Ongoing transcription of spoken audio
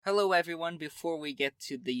Hello everyone, before we get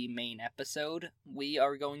to the main episode, we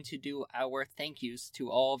are going to do our thank yous to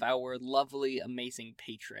all of our lovely, amazing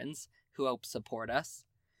patrons who help support us.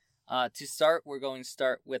 To start, we're going to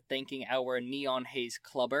start with thanking our Neon Haze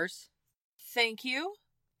Clubbers. Thank you,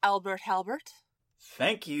 Albert Halbert.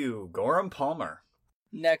 Thank you, Gorham Palmer.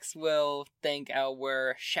 Next, we'll thank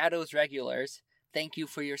our Shadows regulars. Thank you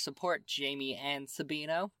for your support, Jamie and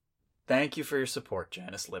Sabino. Thank you for your support,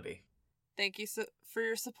 Janice Libby. Thank you for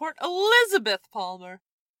your support, Elizabeth Palmer.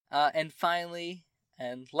 And finally,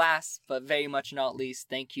 and last but very much not least,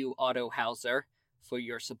 thank you, Otto Hauser, for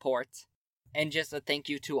your support. And just a thank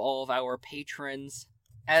you to all of our patrons.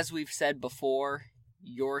 As we've said before,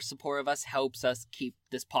 your support of us helps us keep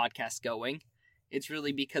this podcast going. It's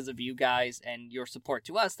really because of you guys and your support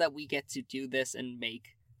to us that we get to do this and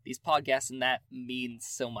make these podcasts, and that means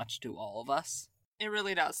so much to all of us. It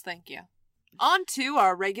really does, thank you. On to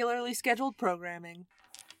our regularly scheduled programming.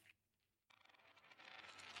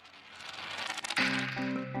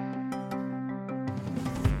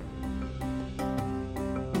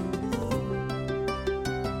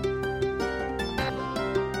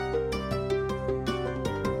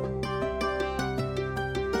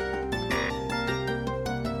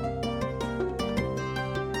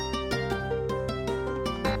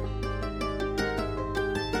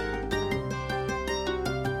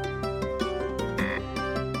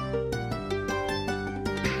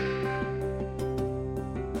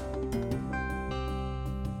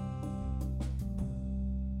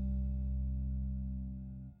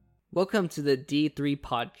 Welcome to the D3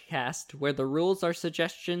 podcast, where the rules are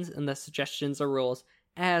suggestions and the suggestions are rules.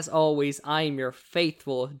 As always, I am your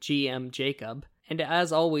faithful GM Jacob, and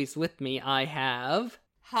as always with me I have...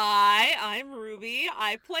 Hi, I'm Ruby.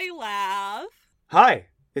 I play Lav. Hi,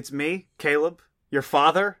 it's me, Caleb, your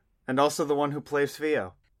father, and also the one who plays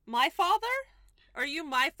Theo. My father? Are you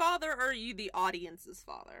my father, or are you the audience's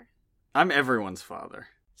father? I'm everyone's father.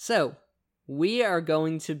 So, we are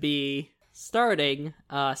going to be starting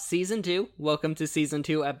Season 2. Welcome to Season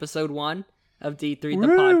 2, Episode 1 of D3 the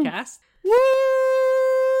podcast. Woo!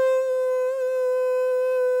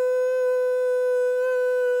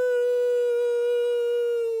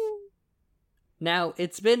 Now,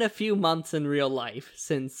 it's been a few months in real life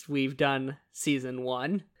since we've done Season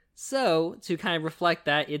 1. So, to kind of reflect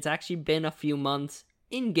that, it's actually been a few months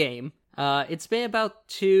in-game. It's been about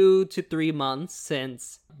 2 to 3 months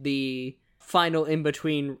since the final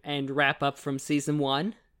in-between and wrap-up from Season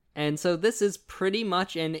 1. And so this is pretty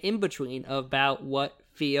much an in-between about what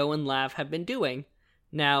Theo and Lav have been doing.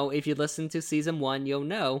 Now, if you listen to Season 1, you'll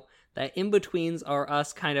know that in-betweens are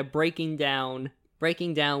us kind of breaking down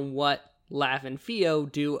what Lav and Theo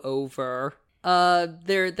do over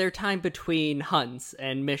their time between hunts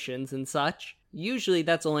and missions and such. Usually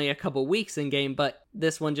that's only a couple weeks in-game, but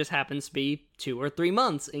this one just happens to be 2 or 3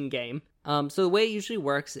 months in-game. So the way it usually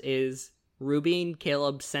works is Ruby and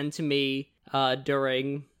Caleb send to me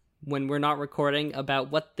during when we're not recording about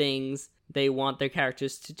what things they want their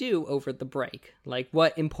characters to do over the break, like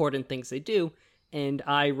what important things they do, and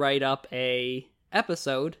I write up a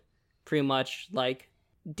episode pretty much like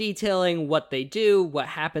detailing what they do, what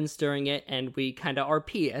happens during it, and we kind of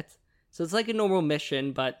RP it. So it's like a normal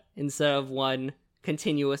mission, but instead of one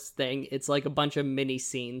continuous thing, it's like a bunch of mini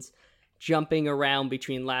scenes jumping around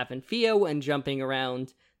between Lav and Theo and jumping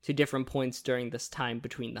around to different points during this time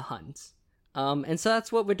between the hunts. And so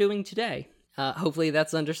that's what we're doing today. Hopefully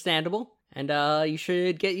that's understandable, and you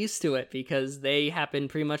should get used to it, because they happen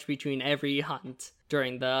pretty much between every hunt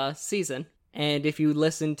during the season. And if you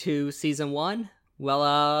listen to Season 1,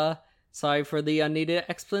 well, sorry for the unneeded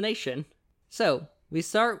explanation. So, we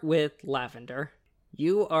start with Lavender.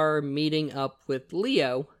 You are meeting up with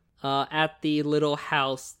Leo at the little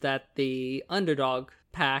house that the Underdog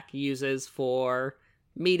pack uses for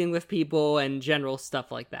meeting with people and general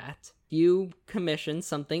stuff like that. You commission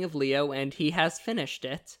something of Leo, and he has finished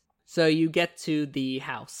it. So you get to the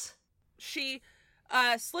house. She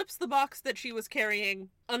slips the box that she was carrying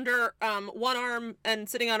under one arm and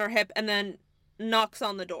sitting on her hip, and then knocks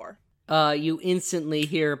on the door. You instantly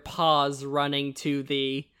hear paws running to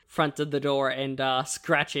the front of the door and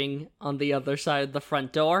scratching on the other side of the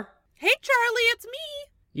front door. Hey, Charlie, it's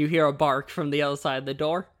me! You hear a bark from the other side of the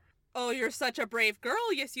door. Oh, you're such a brave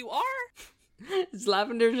girl. Yes, you are. Is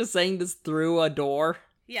Lavender just saying this through a door?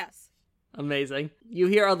 Yes. Amazing. You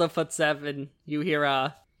hear other footsteps, and you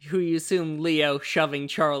hear, who you assume Leo shoving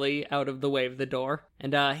Charlie out of the way of the door.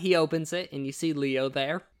 And, he opens it, and you see Leo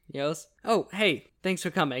there. He goes, "Oh, hey, thanks for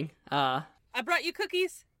coming. I brought you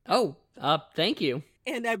cookies. Oh, thank you."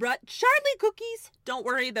 And I brought Charlie cookies. Don't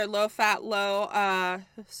worry, they're low-fat,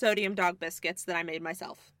 low-sodium dog biscuits that I made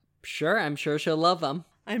myself. Sure, I'm sure she'll love them.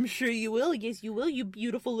 I'm sure you will. Yes, you will, you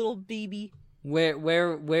beautiful little baby.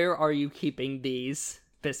 Where are you keeping these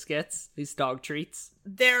biscuits, these dog treats?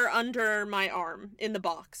 They're under my arm in the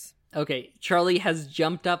box. Okay, Charlie has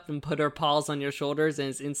jumped up and put her paws on your shoulders and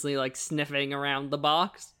is instantly, like, sniffing around the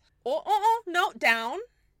box. No, down.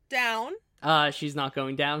 She's not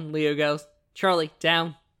going down. Leo goes, Charlie,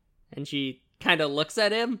 down. And she kind of looks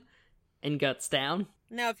at him and guts down.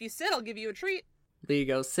 Now, if you sit, I'll give you a treat. Leo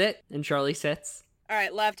goes, sit, and Charlie sits. All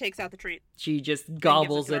right, Lev takes out the treat. She just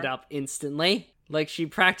gobbles to it her. up instantly. Like, she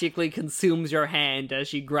practically consumes your hand as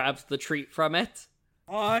she grabs the treat from it.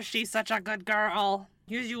 Oh, she's such a good girl.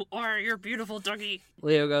 Yes, you are. You're beautiful, doggy.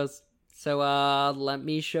 Leo goes, so, let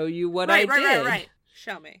me show you what I did. Right.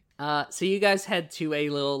 Show me. So you guys head to a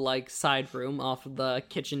little, like, side room off of the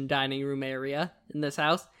kitchen dining room area in this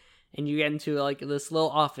house, and you get into, like, this little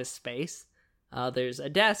office space. There's a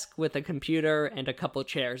desk with a computer and a couple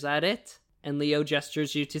chairs at it, and Leo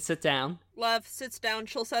gestures you to sit down. Lev sits down.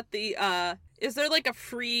 She'll set the, is there, like, a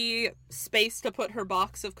free space to put her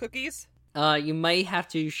box of cookies? You might have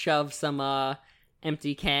to shove some,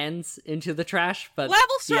 empty cans into the trash, but Lev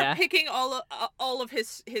will start yeah. picking all of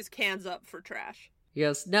his cans up for trash. He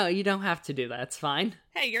goes, no, you don't have to do that, it's fine.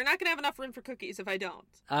 Hey, you're not gonna have enough room for cookies if I don't.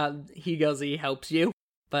 He goes, he helps you,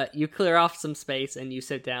 but you clear off some space and you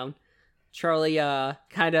sit down. Charlie,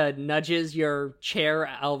 kind of nudges your chair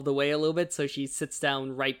out of the way a little bit, so she sits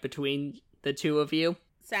down right between the two of you.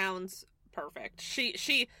 Sounds perfect.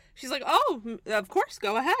 She's like, oh, of course,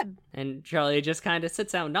 go ahead. And Charlie just kind of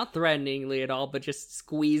sits down, not threateningly at all, but just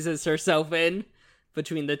squeezes herself in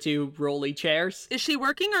between the two rolly chairs. Is she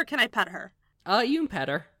working or can I pet her? You can pet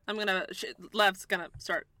her. Lev's gonna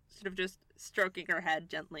start sort of just stroking her head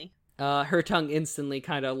gently. Her tongue instantly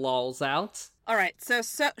kind of lolls out. All right, so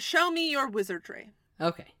show me your wizardry.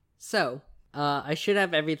 Okay, so, I should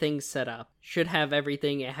have everything set up. Should have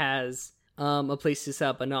everything. It has, a place to set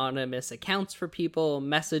up anonymous accounts for people,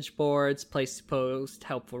 message boards, place to post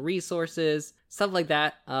helpful resources, stuff like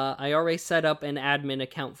that. I already set up an admin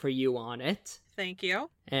account for you on it. Thank you.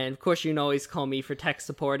 And of course, you can always call me for tech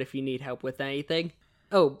support if you need help with anything.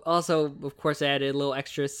 Oh, also, of course, I added a little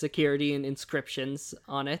extra security and inscriptions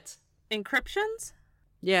on it. Encryptions?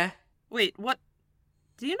 Yeah. Wait, what?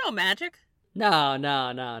 Do you know magic? No.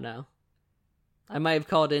 I might have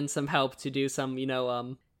called in some help to do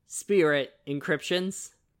some, spirit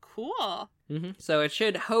encryptions. Cool. So it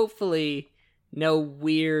should hopefully no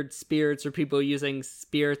weird spirits or people using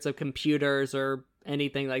spirits of computers or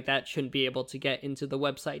anything like that shouldn't be able to get into the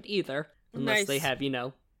website either. Unless Nice. they have,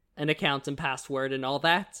 an account and password and all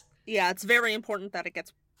that. Yeah, it's very important that it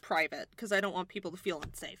gets private, because I don't want people to feel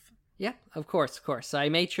unsafe. Yeah, of course. So I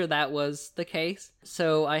made sure that was the case.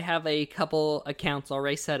 So I have a couple accounts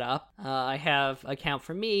already set up. I have an account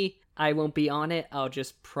for me. I won't be on it. I'll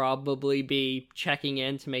just probably be checking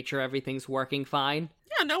in to make sure everything's working fine.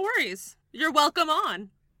 Yeah, no worries. You're welcome on.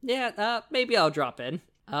 Yeah, maybe I'll drop in.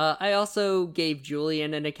 I also gave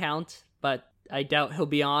Julian an account, but I doubt he'll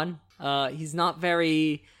be on. He's not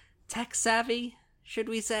very tech savvy, should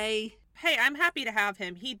we say? Hey, I'm happy to have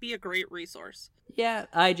him. He'd be a great resource. Yeah,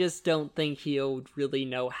 I just don't think he'll really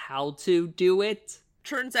know how to do it.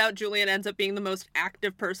 Turns out Julian ends up being the most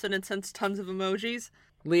active person and sends tons of emojis.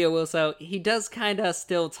 Leo will, so he does kinda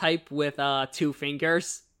still type with, 2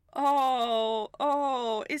 fingers.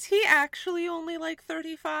 Oh, is he actually only like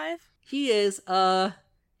 35? He is,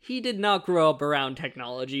 he did not grow up around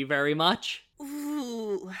technology very much.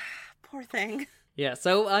 Ooh, poor thing. Yeah,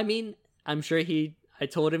 so, I mean, I'm sure I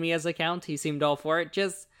told him he has an account, he seemed all for it,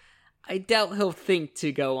 just, I doubt he'll think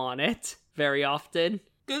to go on it very often.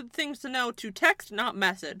 Good things to know: to text, not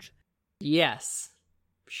message. Yes.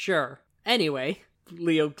 Sure. Anyway,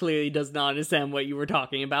 Leo clearly does not understand what you were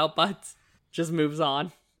talking about, but just moves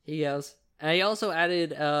on. He goes, I also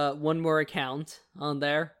added, one more account on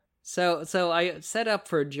there. So I set up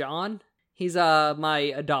for John. He's,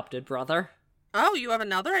 my adopted brother. Oh, you have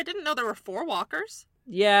another? I didn't know there were 4 walkers.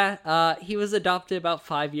 Yeah, he was adopted about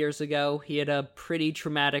 5 years ago. He had a pretty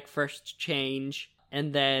traumatic first change.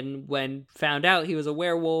 And then when found out he was a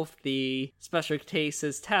werewolf, the Special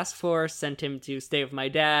Cases Task Force sent him to stay with my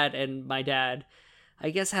dad. And my dad, I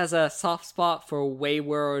guess, has a soft spot for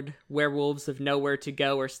wayward werewolves of nowhere to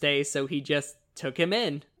go or stay. So he just took him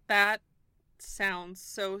in. That sounds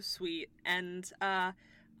so sweet. And,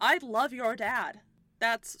 I love your dad.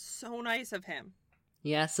 That's so nice of him.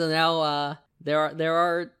 Yeah, so now, there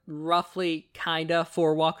are roughly kinda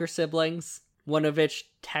 4 walker siblings, one of which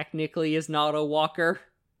technically is not a walker.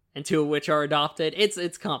 and 2 of which are adopted.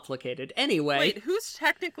 It's complicated. Anyway, Wait, who's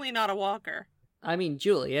technically not a walker? I mean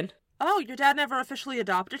Julian. Oh, your dad never officially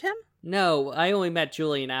adopted him? No, I only met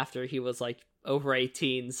Julian after he was like over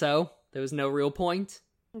 18, so there was no real point.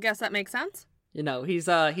 Guess that makes sense. You know, he's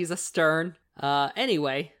a Stern.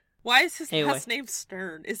 Anyway, Why is his Anyway. last name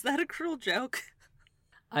Stern? Is that a cruel joke?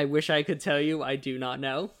 I wish I could tell you. I do not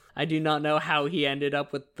know. I do not know how he ended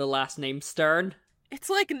up with the last name Stern. It's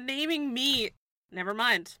like naming me. Never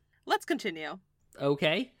mind. Let's continue.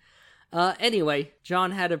 Okay. Anyway,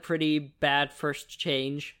 John had a pretty bad first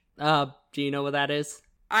change. Do you know what that is?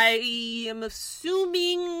 I am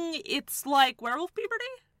assuming it's like werewolf puberty?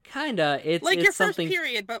 Kinda. It's Like it's your something. first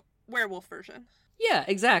period, but werewolf version. Yeah,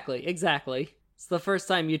 exactly. It's the first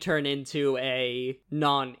time you turn into a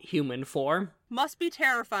non-human form. Must be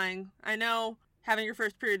terrifying. I know having your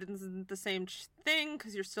first period isn't the same thing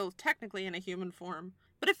because you're still technically in a human form.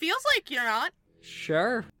 But it feels like you're not.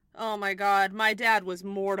 Sure. Oh my god, my dad was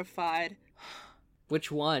mortified.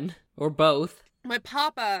 Which one? Or both? My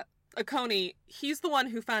papa, Akoni, he's the one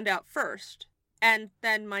who found out first. And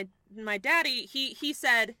then my daddy, he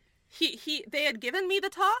said they had given me the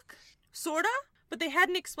talk, sorta, but they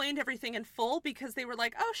hadn't explained everything in full because they were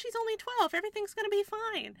like, "Oh, she's only 12. Everything's going to be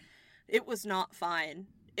fine." It was not fine.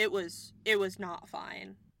 It was not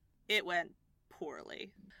fine. It went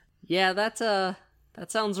poorly. Yeah, that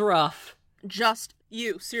sounds rough. Just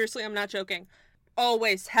you. Seriously, I'm not joking.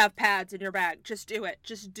 Always have pads in your bag. Just do it.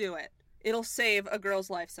 Just do it. It'll save a girl's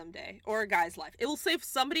life someday. Or a guy's life. It'll save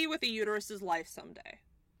somebody with a uterus's life someday.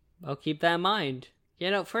 I'll keep that in mind.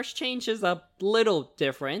 You know, first change is a little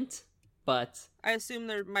different, but I assume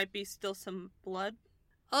there might be still some blood.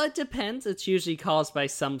 it depends. It's usually caused by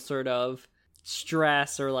some sort of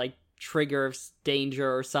stress or like trigger of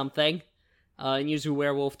danger or something. And usually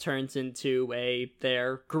werewolf turns into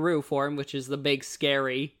their guru form, which is the big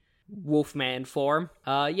scary wolfman form.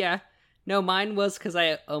 Yeah. No, mine was because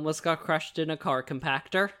I almost got crushed in a car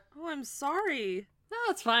compactor. Oh, I'm sorry. No,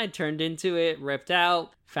 it's fine. Turned into it, ripped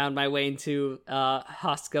out, found my way into a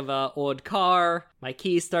husk of a old car. My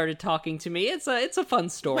keys started talking to me. It's a fun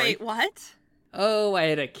story. Wait, what? Oh, I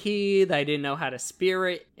had a key that I didn't know had a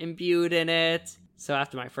spirit imbued in it. So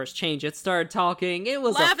after my first change, it started talking. It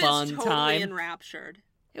was Lav a fun is totally time. enraptured.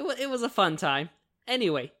 It was a fun time.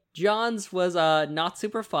 Anyway, John's was not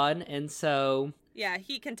super fun, and so Yeah,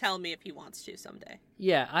 he can tell me if he wants to someday.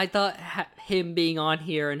 yeah, I thought him being on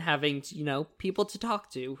here and having, people to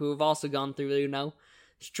talk to who have also gone through,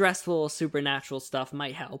 stressful supernatural stuff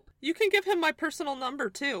might help. You can give him my personal number,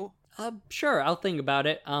 too. Sure, I'll think about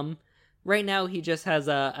it. Right now he just has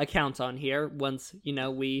a account on here once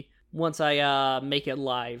I make it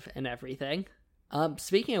live and everything.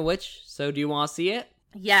 Speaking of which, so do you want to see it?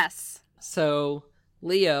 Yes. So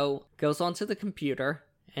Leo goes onto the computer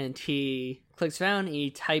and he clicks around,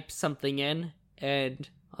 he types something in, and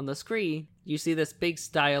on the screen, you see this big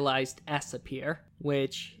stylized S appear,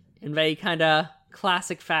 which, in very kind of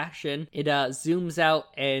classic fashion, it zooms out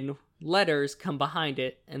and letters come behind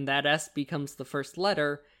it, and that S becomes the first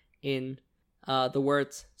letter in the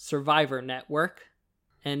words Survivor Network.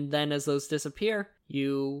 And then as those disappear,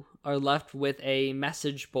 you are left with a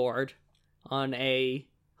message board on a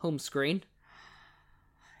home screen.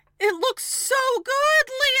 It looks so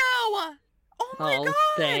good, Leo! Oh my god!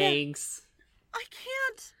 Thanks. I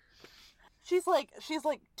can't. She's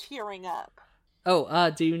like tearing up.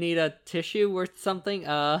 Oh, do you need a tissue or something?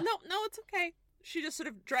 No, it's okay. She just sort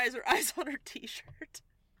of dries her eyes on her t-shirt.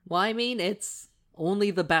 Well, I mean, it's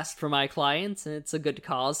only the best for my clients, and it's a good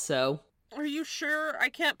cause, so... Are you sure I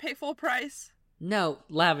can't pay full price? No,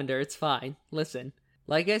 Lavender, it's fine. Listen,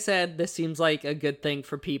 like I said, this seems like a good thing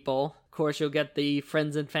for people. Of course, you'll get the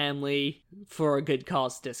friends and family for a good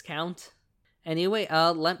cause discount. Anyway,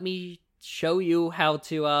 let me show you how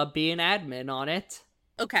to be an admin on it.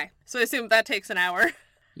 Okay, so I assume that takes an hour.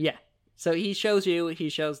 Yeah. So he shows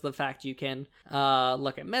the fact you can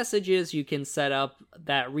look at messages, you can set up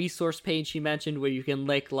that resource page he mentioned where you can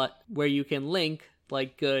link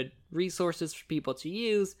like good resources for people to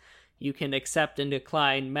use. You can accept and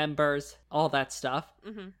decline members, all that stuff.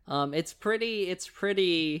 Mm-hmm. It's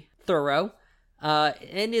pretty thorough.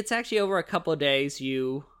 And it's actually over a couple of days.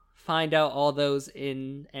 You find out all those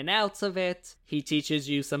in and outs of it. He teaches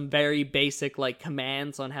you some very basic like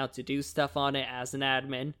commands on how to do stuff on it as an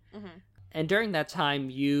admin. Mm-hmm. And during that time,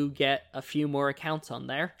 you get a few more accounts on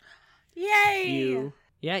there. Yay!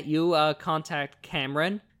 You contact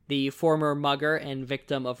Cameron, the former mugger and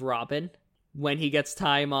victim of Robin. When he gets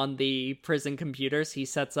time on the prison computers, he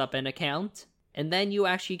sets up an account. And then you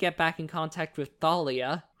actually get back in contact with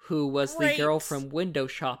Thalia, who was the girl from window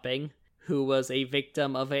shopping, who was a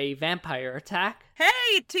victim of a vampire attack.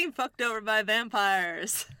 Hey, team fucked over by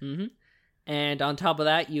vampires. Mm-hmm. And on top of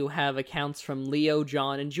that, you have accounts from Leo,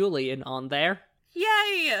 John, and Julian on there.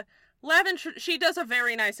 Yay! Lav, she does a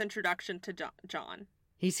very nice introduction to John.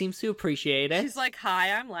 He seems to appreciate it. She's like,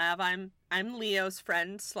 "Hi, I'm Lav. I'm Leo's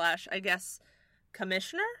friend / I guess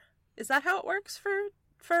commissioner. Is that how it works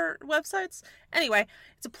for websites? Anyway,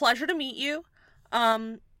 it's a pleasure to meet you.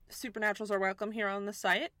 Supernaturals are welcome here on the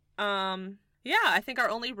site. Yeah, I think our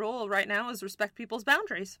only rule right now is respect people's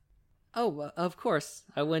boundaries. Oh, of course.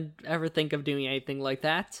 I wouldn't ever think of doing anything like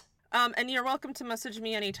that. And you're welcome to message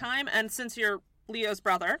me anytime. And since you're Leo's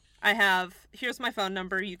brother, here's my phone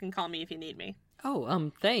number. You can call me if you need me.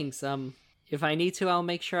 Oh, thanks. If I need to, I'll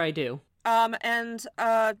make sure I do. And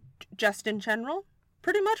just in general,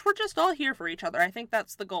 pretty much we're just all here for each other. I think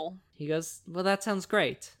that's the goal. He goes, well, that sounds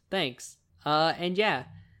great. Thanks. And yeah,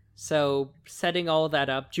 so setting all that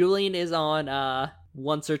up, Julian is on,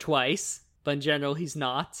 once or twice, but in general, he's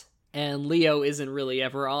not. And Leo isn't really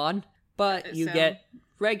ever on, but you get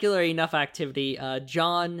regular enough activity.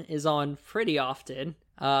 John is on pretty often.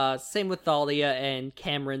 Same with Thalia, and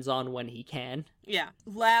Cameron's on when he can. Yeah.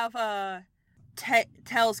 Lav,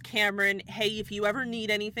 tells Cameron, hey, if you ever need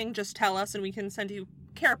anything, just tell us and we can send you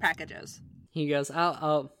care packages. He goes,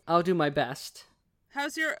 I'll do my best.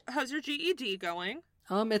 How's your GED going?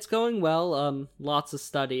 It's going well. Lots of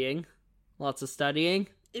studying.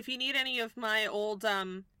 If you need any of my old,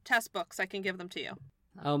 test books, I can give them to you.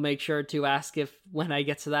 I'll make sure to ask when I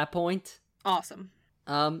get to that point. Awesome.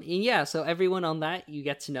 And yeah, so everyone on that, you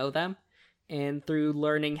get to know them. And through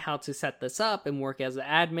learning how to set this up and work as an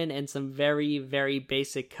admin and some very, very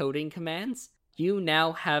basic coding commands, you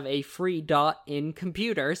now have a free dot in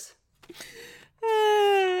computers.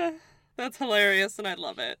 That's hilarious, and I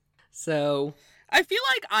love it. So I feel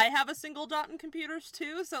like I have a single dot in computers,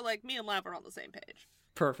 too, so, like, me and Lav are on the same page.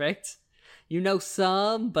 Perfect. You know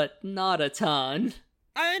some, but not a ton.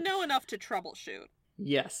 I know enough to troubleshoot.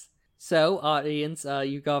 Yes. So, audience,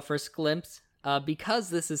 you got a first glimpse.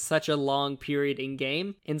 Because this is such a long period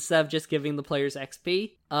in-game, instead of just giving the players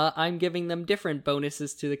XP, I'm giving them different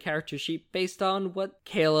bonuses to the character sheet based on what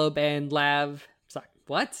Caleb and Lav... Sorry,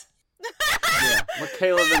 what? Yeah, what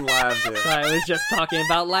Caleb and Lav did. Sorry, I was just talking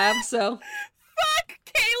about Lav, so... Fuck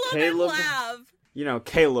Caleb and Lav! You know,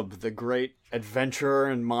 Caleb, the great adventurer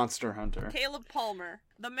and monster hunter. Caleb Palmer.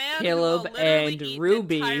 The man Caleb who will literally and eat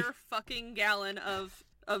Ruby. an entire fucking gallon of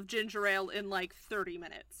ginger ale in, like, 30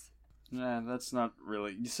 minutes. Nah, that's not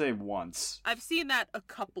really... You say once. I've seen that a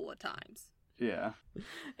couple of times. Yeah.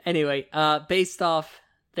 Anyway, based off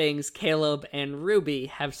things Caleb and Ruby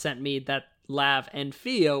have sent me that Lav and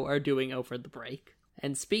Theo are doing over the break.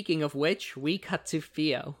 And speaking of which, we cut to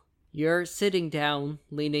Theo. You're sitting down,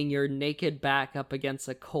 leaning your naked back up against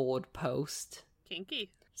a cold post.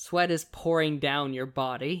 Kinky. Sweat is pouring down your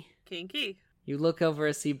body. Kinky. You look over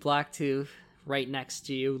and see Blacktooth right next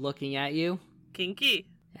to you, looking at you. Kinky.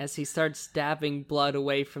 As he starts dabbing blood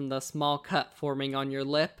away from the small cut forming on your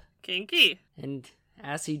lip. Kinky. And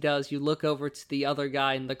as he does, you look over to the other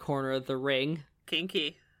guy in the corner of the ring.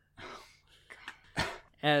 Kinky.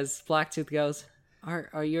 As Blacktooth goes,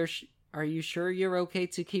 Are you sure you're okay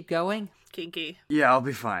to keep going? Kinky. Yeah, I'll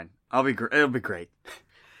be fine. It'll be great.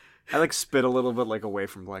 I, like, spit a little bit, like, away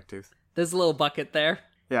from Blacktooth. There's a little bucket there.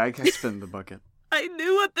 Yeah, I can spit in the bucket. I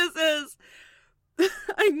knew what this is!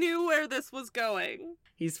 I knew where this was going.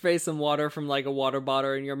 He sprays some water from, like, a water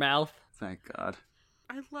bottle in your mouth. Thank God.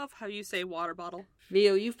 I love how you say water bottle.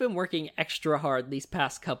 Theo, you've been working extra hard these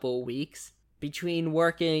past couple of weeks. Between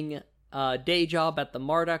working a day job at the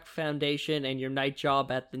Marduk Foundation and your night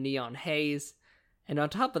job at the Neon Haze. And on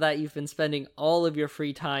top of that, you've been spending all of your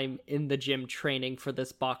free time in the gym training for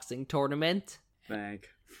this boxing tournament. Thank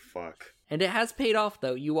fuck. And it has paid off,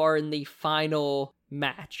 though. You are in the final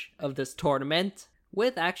match of this tournament,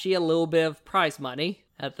 with actually a little bit of prize money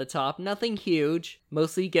at the top. Nothing huge,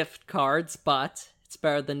 mostly gift cards, but it's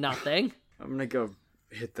better than nothing. I'm gonna go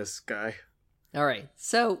hit this guy. Alright,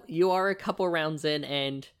 so you are a couple rounds in,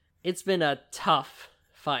 and it's been a tough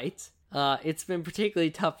fight. It's been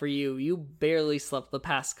particularly tough for you. You barely slept the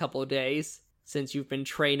past couple days since you've been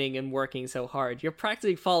training and working so hard. You're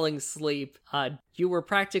practically falling asleep. You were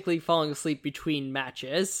practically falling asleep between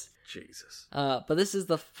matches. Jesus. But this is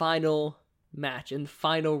the final match and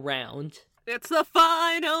final round. It's the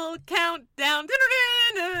final countdown.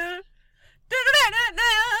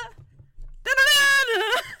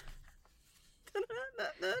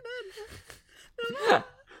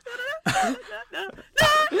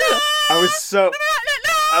 I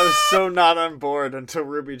was so not on board until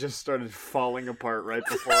Ruby just started falling apart right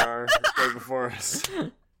before us.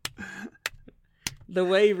 The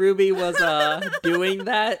way Ruby was doing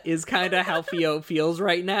that is kind of how Theo feels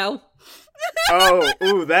right now. Oh,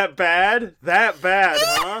 ooh, that bad? That bad,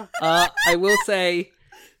 huh? I will say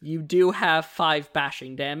you do have 5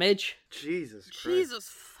 bashing damage. Jesus Christ. Jesus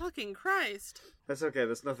fucking Christ. That's okay,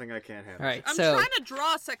 that's nothing I can't handle. All right, I'm so trying to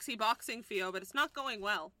draw sexy boxing Theo, but it's not going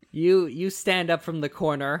well. you stand up from the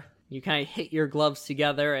corner. You kind of hit your gloves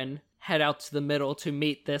together and head out to the middle to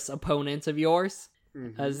meet this opponent of yours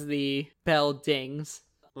as the bell dings.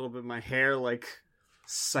 A little bit of my hair, like,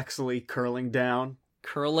 sexily curling down.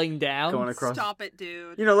 Curling down. Going across. Stop it,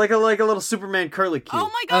 dude. You know, like a little Superman curly cue. Oh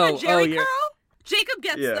my god, Oh, a Jerry you're- curl? Jacob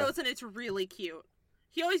gets Yeah. those and it's really cute.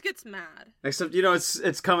 He always gets mad. Except, you know,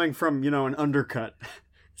 it's coming from, you know, an undercut.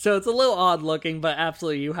 So it's a little odd looking, but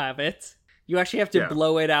absolutely you have it. You actually have to Yeah.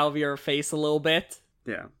 blow it out of your face a little bit.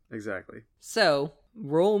 Yeah, exactly. So,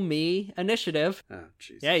 roll me initiative. Oh,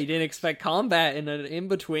 Jesus. Yeah, you didn't expect combat in an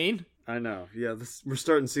in-between. I know. Yeah, we're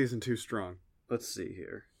starting season 2 strong. Let's see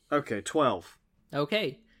here. Okay, 12.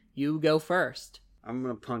 Okay, you go first. I'm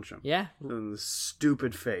gonna punch him. Yeah, In the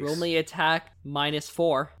stupid face. roll me attack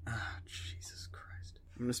 -4. Ah, Jesus Christ.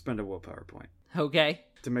 I'm gonna spend a willpower point Okay,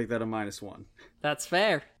 to make that a -1. that's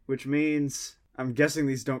fair. Which means, I'm guessing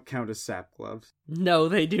these don't count as sap gloves. No,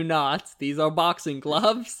 they do not. These are boxing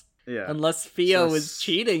gloves. Yeah. Unless Theo So is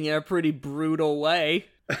cheating in a pretty brutal way.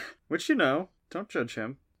 Which, you know, don't judge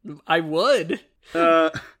him. I would.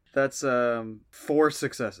 That's 4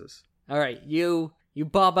 successes. Alright, you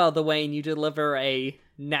bob out of the way and you deliver a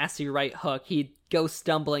nasty right hook. He goes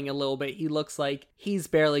stumbling a little bit. He looks like he's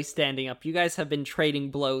barely standing up. You guys have been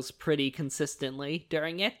trading blows pretty consistently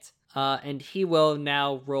during it. And he will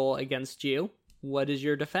now roll against you. What is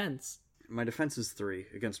your defense? My defense is 3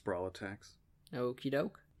 against brawl attacks. Okie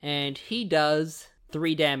doke. And he does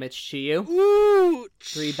 3 damage to you. Ooh!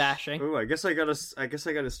 3 bashing. Ooh, I guess I gotta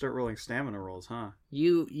start rolling stamina rolls, huh?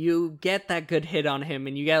 You get that good hit on him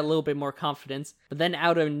and you get a little bit more confidence, but then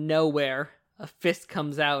out of nowhere, a fist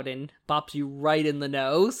comes out and bops you right in the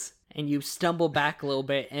nose, and you stumble back a little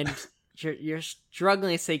bit, and you're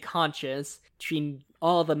struggling to stay conscious between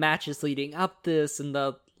all the matches leading up this and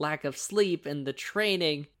the lack of sleep and the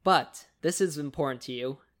training, but this is important to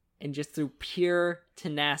you, and just through pure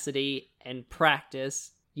tenacity and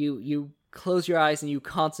practice, you close your eyes and you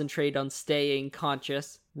concentrate on staying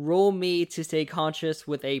conscious. Roll me to stay conscious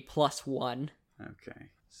with a +1. Okay,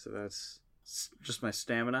 so that's just my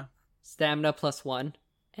stamina. Stamina +1.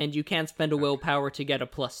 And you can spend a willpower to get a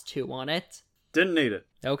 +2 on it. Didn't need it.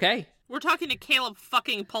 Okay. We're talking to Caleb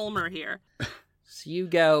fucking Palmer here. So you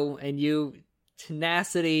go and you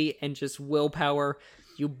tenacity and just willpower,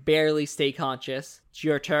 you barely stay conscious. It's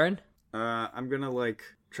your turn. I'm gonna,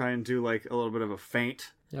 try and do, a little bit of a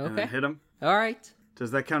feint. And Okay. then hit him. Alright.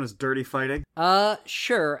 Does that count as dirty fighting?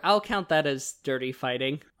 Sure. I'll count that as dirty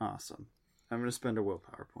fighting. Awesome. I'm gonna spend a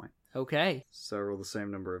willpower point. Okay. So I roll the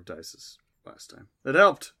same number of dice as last time. That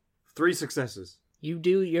helped! 3 successes. You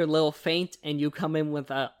do your little feint and you come in with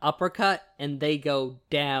a uppercut and they go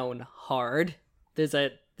down hard.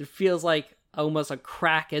 It feels like almost a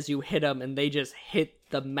crack as you hit them and they just hit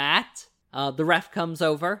the mat. The ref comes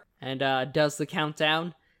over and does the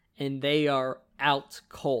countdown and they are out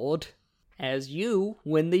cold as you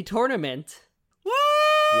win the tournament. Woo!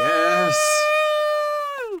 Yes!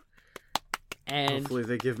 And Hopefully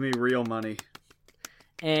they give me real money.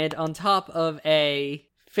 and on top of a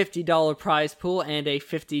 $50 prize pool and a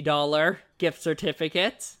 $50 gift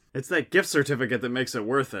certificate. It's that gift certificate that makes it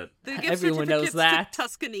worth it. The gift Everyone knows certificates that. to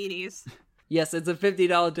Tuscanini's. Yes, it's a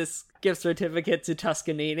 $50 gift certificate to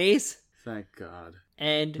Tuscanini's. Thank God.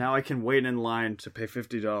 And Now I can wait in line to pay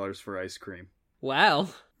 $50 for ice cream. wow,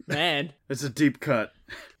 man. It's a deep cut.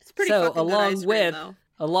 It's pretty So fucking good ice cream, though.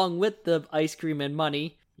 along with the ice cream and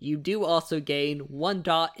money, you do also gain 1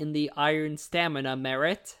 dot in the iron stamina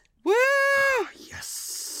merit, Woo!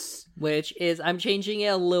 Yes! which is I'm changing it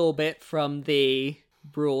a little bit from the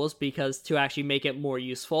rules because to actually make it more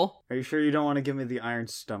useful. Are you sure you don't want to give me the iron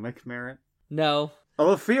stomach merit? No,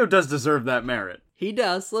 Although Theo does deserve that merit. he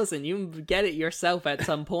does. Listen, you can get it yourself at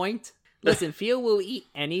some point. Listen, Theo will eat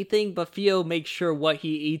anything, but Theo makes sure what he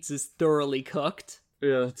eats is thoroughly cooked.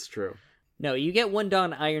 Yeah, that's true. No, you get 1 dot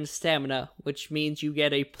in iron stamina, which means you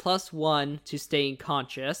get a +1 to staying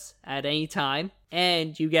conscious at any time,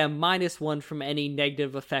 and you get a -1 from any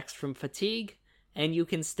negative effects from fatigue, and you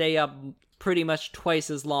can stay up pretty much twice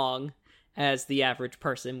as long as the average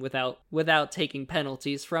person without taking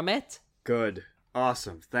penalties from it. Good.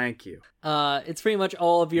 Awesome. Thank you. It's pretty much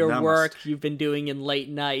all of your Namaste. work you've been doing in late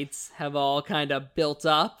nights have all kind of built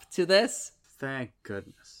up to this. Thank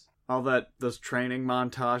goodness. All those training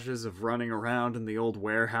montages of running around in the old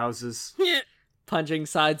warehouses. punching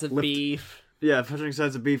sides of beef. Yeah, punching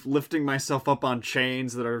sides of beef, lifting myself up on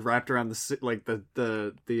chains that are wrapped around Rafters.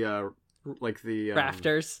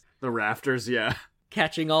 The rafters, yeah.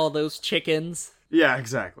 Catching all those chickens. Yeah,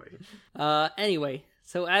 exactly. Anyway,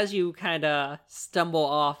 so as you kind of stumble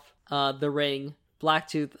off the ring,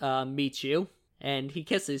 Blacktooth meets you, and he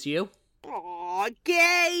kisses you. Aw,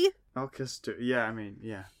 gay! I'll kiss too. Yeah, I mean,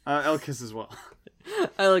 yeah. I'll kiss as well.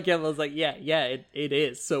 I look at him, I was like, yeah, it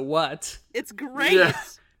is. So what? It's great! Yeah.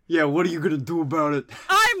 Yeah, what are you gonna do about it?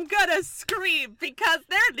 I'm gonna scream because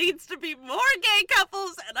there needs to be more gay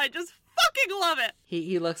couples, and I just fucking love it.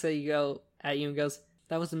 He looks at you and goes,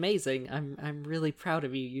 "That was amazing. I'm really proud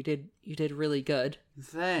of you. You did really good."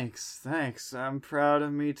 Thanks. I'm proud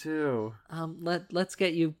of me too. Let's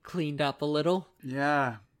get you cleaned up a little.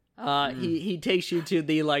 Yeah. He takes you to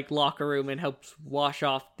the locker room and helps wash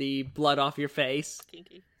off the blood off your face.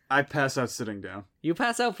 Kinky. I pass out sitting down. You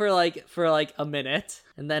pass out for a minute,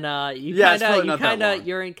 and then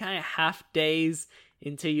you're in kind of half daze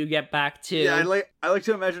until you get back to. Yeah, I like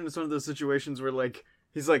to imagine it's one of those situations where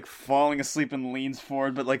he's falling asleep and leans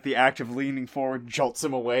forward, but the act of leaning forward jolts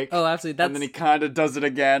him awake. Oh, absolutely. And then he kind of does it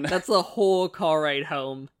again. That's the whole car ride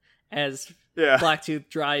home as Blacktooth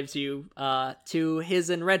drives you to his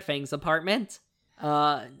and Red Fang's apartment.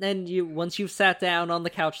 Then once you've sat down on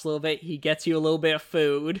the couch a little bit, he gets you a little bit of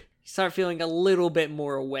food. You start feeling a little bit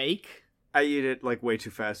more awake. I eat it way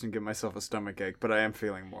too fast and give myself a stomach ache, but I am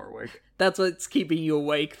feeling more awake. That's what's keeping you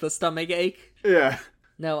awake, the stomach ache? Yeah.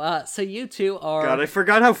 No, so you two are... God, I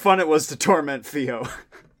forgot how fun it was to torment Theo.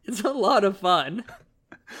 It's a lot of fun.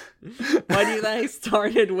 Why do you think I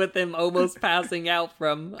started with him almost passing out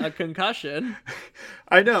from a concussion?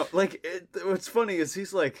 I know, what's funny is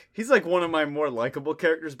he's one of my more likable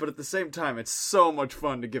characters, but at the same time, it's so much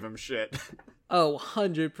fun to give him shit. Oh,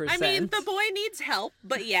 100%. I mean, the boy needs help,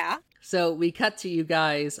 but yeah. So we cut to you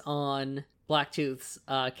guys on Blacktooth's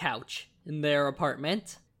couch in their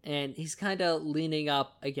apartment, and he's kind of leaning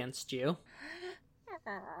up against you.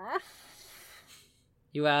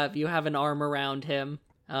 You have an arm around him.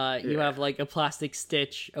 You have a plastic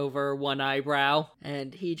stitch over one eyebrow,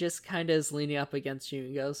 and he just kind of is leaning up against you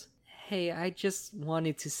and goes, "Hey, I just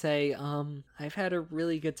wanted to say, I've had a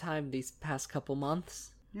really good time these past couple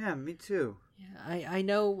months." Yeah, me too. Yeah, I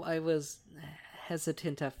know I was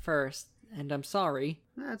hesitant at first, and I'm sorry.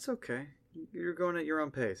 That's okay. You're going at your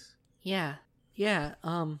own pace. Yeah,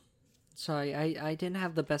 sorry, I didn't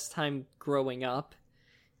have the best time growing up.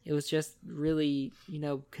 It was just really,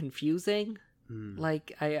 confusing.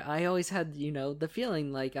 I always had, the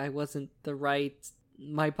feeling I wasn't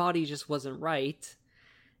my body just wasn't right.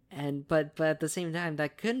 But at the same time,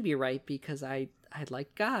 that couldn't be right because I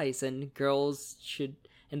like guys, and girls should,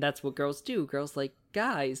 and that's what girls do. Girls like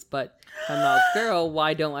guys, but if I'm not a girl,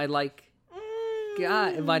 why don't I like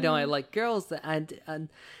why don't I like girls? And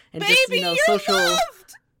Baby, just, social,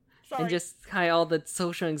 loved! and just kind of all the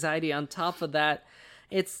social anxiety on top of that.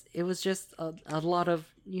 It was just a lot of,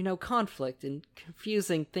 conflict and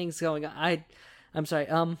confusing things going on. I'm sorry,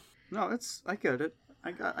 No, I get it.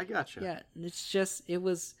 I got you. Yeah, it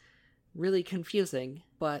was really confusing,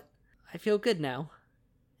 but I feel good now.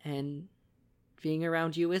 And being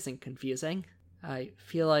around you isn't confusing. I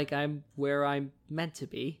feel like I'm where I'm meant to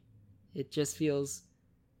be. It just feels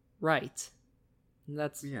right. And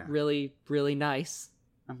that's really, really nice.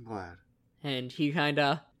 I'm glad. And he kind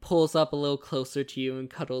of pulls up a little closer to you and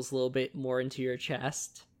cuddles a little bit more into your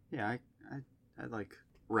chest. Yeah, I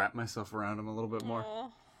wrap myself around him a little bit more.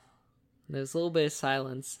 Aww. There's a little bit of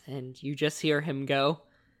silence, and you just hear him go,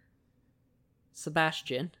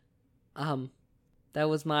 "Sebastian, that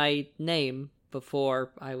was my name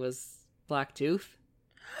before I was Blacktooth.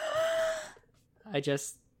 I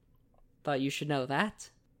just thought you should know that."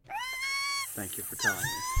 Thank you for telling me.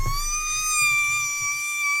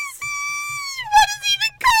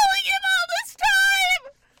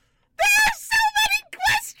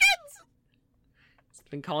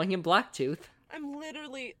 Been calling him Blacktooth. I'm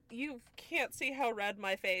literally, you can't see how red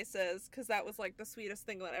my face is, because that was the sweetest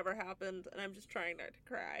thing that ever happened, and I'm just trying not to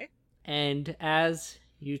cry. And as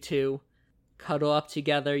you two cuddle up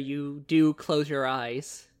together, you do close your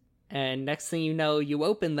eyes, and next thing you know, you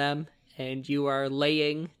open them, and you are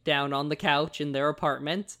laying down on the couch in their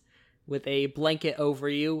apartment with a blanket over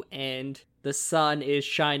you, and the sun is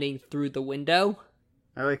shining through the window.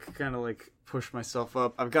 I push myself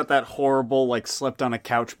up. I've got that horrible slept on a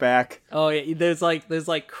couch back. Oh yeah, there's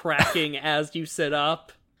cracking as you sit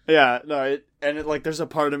up. Yeah, no, there's a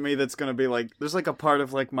part of me that's gonna be there's a part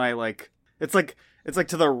of my it's to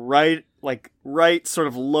the right sort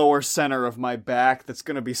of lower center of my back that's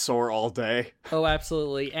gonna be sore all day. Oh,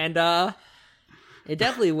 absolutely. And It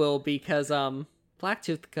definitely will, because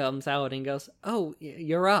Blacktooth comes out and goes, "Oh,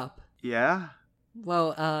 you're up." Yeah?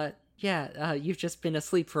 Well, yeah, you've just been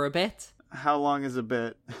asleep for a bit. How long is a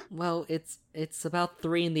bit? Well, it's about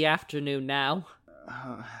 3 in the afternoon now.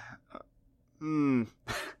 You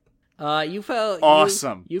felt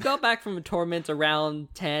Awesome. You got back from torment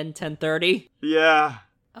around 10:30. Yeah.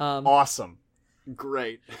 Awesome.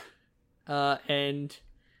 Great. And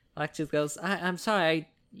Blacktooth goes, I'm sorry,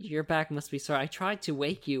 your back must be sore. I tried to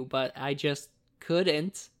wake you, but I just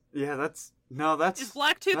couldn't. Yeah, that's Is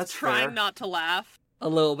Blacktooth that's trying fair. not to laugh? A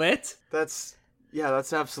little bit. That's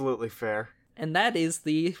absolutely fair. And that is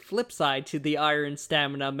the flip side to the iron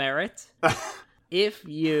stamina merit. If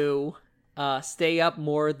you stay up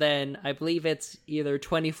more than, I believe it's either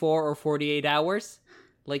 24 or 48 hours,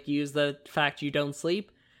 like use the fact you don't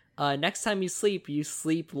sleep, next time you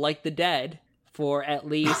sleep like the dead for at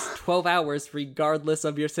least 12 hours regardless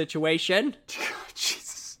of your situation.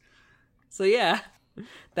 Jesus. So yeah,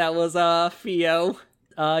 that was Theo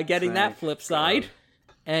getting that Thank flip side. God.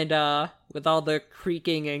 And with all the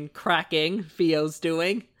creaking and cracking Theo's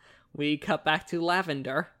doing, we cut back to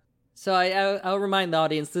Lavender. So I'll remind the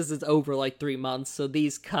audience, this is over like 3 months, so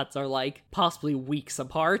these cuts are like possibly weeks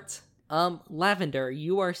apart. Lavender,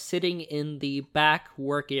 you are sitting in the back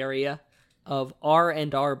work area of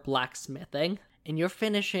R&R Blacksmithing, and you're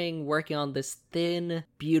finishing working on this thin,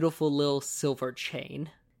 beautiful little silver chain.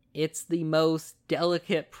 It's the most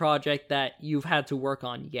delicate project that you've had to work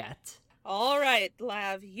on yet. All right,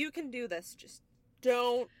 Lav, you can do this. Just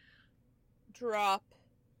don't drop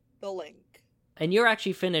the link. And you're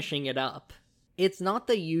actually finishing it up. It's not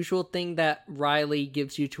the usual thing that Riley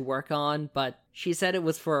gives you to work on, but she said it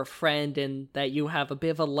was for a friend and that you have a bit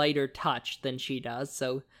of a lighter touch than she does,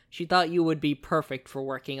 so she thought you would be perfect for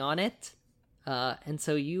working on it. And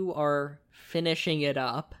so you are finishing it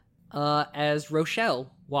up as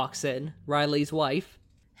Rochelle walks in, Riley's wife.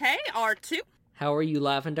 Hey, R2. How are you,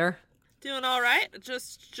 Lavender? Doing all right.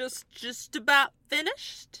 Just about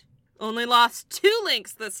finished. Only lost 2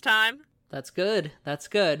 links this time. That's good. That's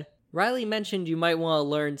good. Riley mentioned you might want to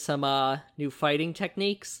learn some new fighting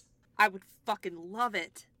techniques. I would fucking love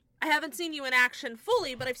it. I haven't seen you in action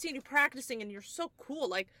fully, but I've seen you practicing, and you're so cool.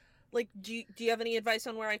 Like, do you have any advice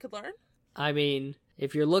on where I could learn? I mean,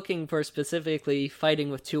 if you're looking for specifically fighting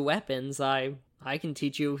with 2 weapons, I can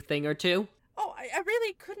teach you a thing or two. Oh, I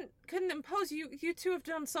really couldn't impose. You 2 have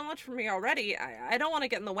done so much for me already. I don't want to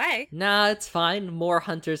get in the way. Nah, it's fine. More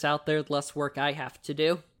hunters out there, less work I have to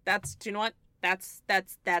do. Do you know what? That's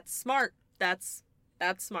smart. That's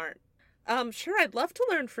smart. Sure, I'd love to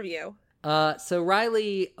learn from you. So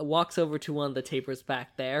Riley walks over to one of the tables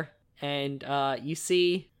back there, and you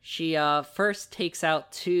see she first takes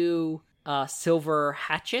out 2 silver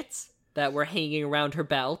hatchets that were hanging around her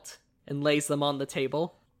belt and lays them on the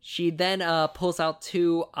table. She then pulls out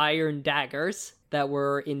 2 iron daggers that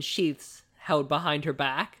were in sheaths held behind her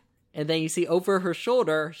back. And then you see over her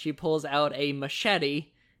shoulder, she pulls out a machete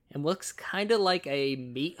and looks kind of like a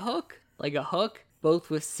meat hook, like a hook, both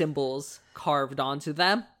with symbols carved onto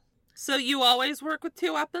them. So you always work with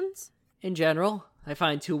 2 weapons? In general, I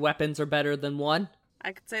find 2 weapons are better than 1.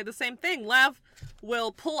 I could say the same thing. Lav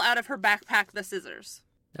will pull out of her backpack the scissors.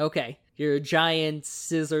 Okay, your giant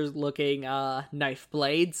scissors-looking knife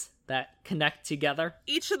blades that connect together.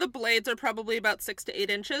 Each of the blades are probably about 6 to 8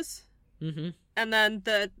 inches. Mm-hmm. And then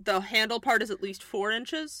the handle part is at least 4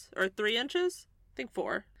 inches or 3 inches. I think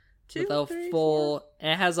 4. 2, With a 3, full,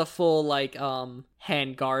 4. it has a full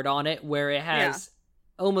hand guard on it where it has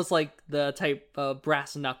almost like the type of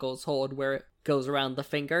brass knuckles hold where it goes around the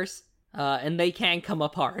fingers, and they can come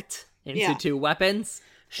apart into 2 weapons.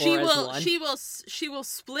 She or as will. one. She will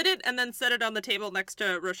split it and then set it on the table next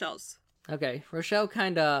to Rochelle's. Okay, Rochelle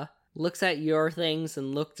kind of looks at your things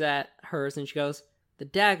and looks at hers, and she goes, "The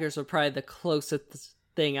daggers are probably the closest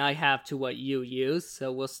thing I have to what you use, so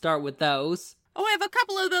we'll start with those." Oh, I have a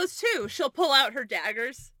couple of those too. She'll pull out her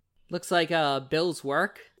daggers. Looks like Bill's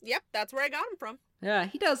work. Yep, that's where I got them from. Yeah,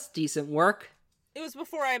 he does decent work. It was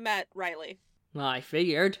before I met Riley. Well, I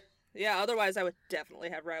figured. Yeah, otherwise I would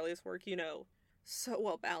definitely have Riley's work, so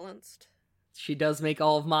well balanced. She does make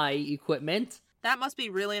all of my equipment. That must be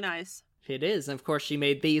really nice. It is. Of course, she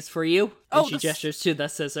made these for you. And she gestures to the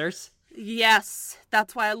scissors. Yes,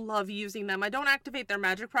 that's why I love using them. I don't activate their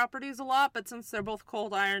magic properties a lot, but since they're both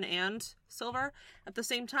cold iron and silver at the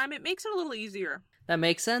same time, it makes it a little easier. That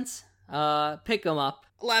makes sense. Pick them up.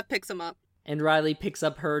 Lav picks them up. And Riley picks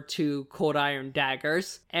up her 2 cold iron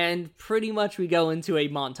daggers. And pretty much we go into a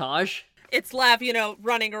montage. It's Lav,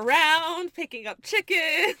 running around, picking up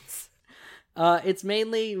chickens. It's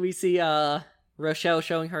mainly, we see Rochelle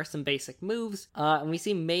showing her some basic moves, and we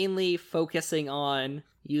see mainly focusing on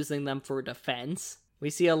using them for defense. We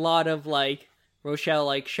see a lot of, like, Rochelle,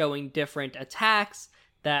 like, showing different attacks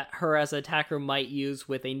that her as an attacker might use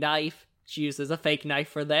with a knife. She uses a fake knife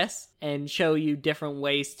for this, and show you different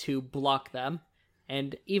ways to block them.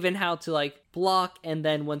 And even how to, like, block, and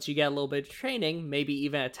then once you get a little bit of training, maybe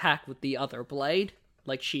even attack with the other blade,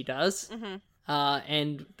 like she does.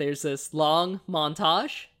 And there's this long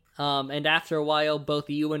montage, and after a while, both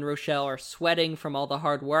you and Rochelle are sweating from all the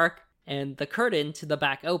hard work, and the curtain to the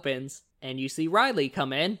back opens, and you see Riley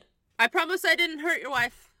come in. I promise I didn't hurt your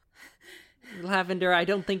wife. Lavender, I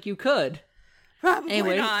don't think you could. Probably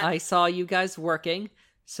Anyway, not. I saw you guys working,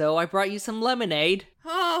 so I brought you some lemonade.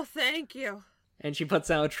 Oh, thank you. And she puts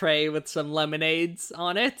down a tray with some lemonades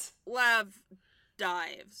on it. Lav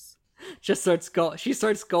dives. She starts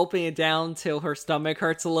gulping it down till her stomach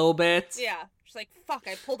hurts a little bit. Yeah. She's like, fuck,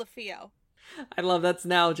 I pulled a Fio. I love that's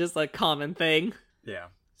now just a common thing. Yeah.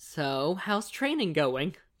 So, how's training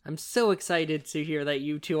going? I'm so excited to hear that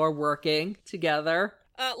you two are working together.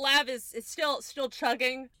 Lav is still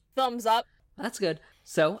chugging. Thumbs up. That's good.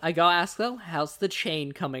 So, I gotta ask though, how's the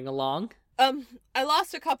chain coming along? I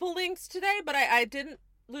lost a couple links today, but I didn't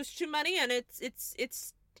lose too many, and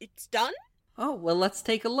it's done. Oh, well, let's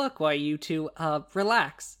take a look while you two,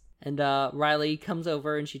 relax. And, Riley comes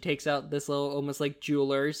over and she takes out this little, almost like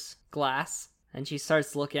jeweler's glass, and she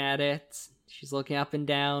starts looking at it. She's looking up and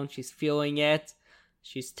down, she's feeling it.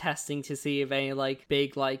 She's testing to see if any, like,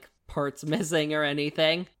 big, like, parts missing or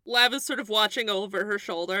anything. Lav is sort of watching over her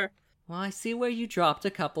shoulder. Well, I see where you dropped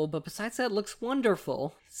a couple, but besides that, it looks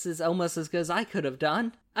wonderful. This is almost as good as I could have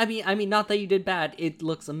done. I mean, not that you did bad. It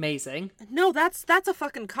looks amazing. No, that's a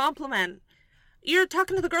fucking compliment. You're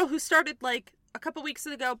talking to the girl who started, like, a couple weeks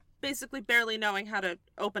ago, basically barely knowing how to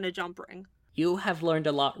open a jump ring. You have learned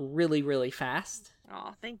a lot really, really fast.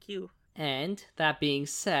 Aw, thank you. And, that being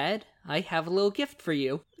said, I have a little gift for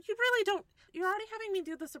you. You really don't... You're already having me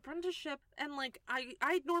do this apprenticeship, and, like,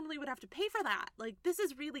 I normally would have to pay for that. Like, this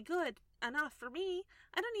is really good enough for me.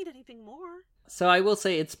 I don't need anything more. So I will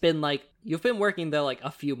say it's been, like, you've been working there, like,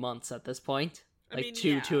 a few months at this point. Like,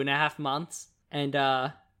 yeah. 2.5 months. And,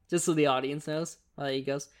 just so the audience knows, he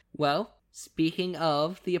goes, well, speaking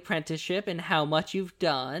of the apprenticeship and how much you've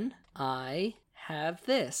done, I have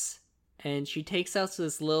this. And she takes out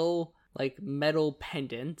this little, like, metal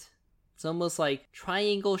pendant. It's almost like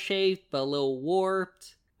triangle shaped, but a little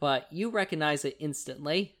warped. But you recognize it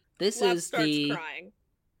instantly. This Lav is starts crying.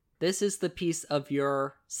 This is the piece of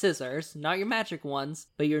your scissors, not your magic ones,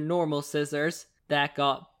 but your normal scissors that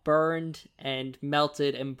got burned and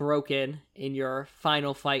melted and broken in your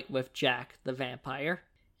final fight with Jack the vampire.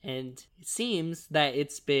 And it seems that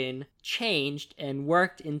it's been changed and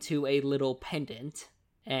worked into a little pendant.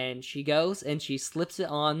 And she goes and she slips it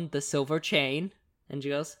on the silver chain. And she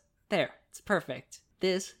goes, there, it's perfect.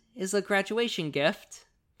 This is a graduation gift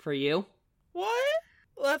for you. What?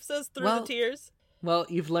 Lav says through the tears. Well,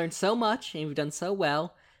 you've learned so much and you've done so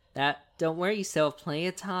well that don't worry, you still have plenty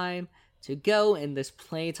of time to go and there's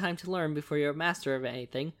plenty of time to learn before you're a master of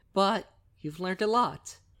anything. But you've learned a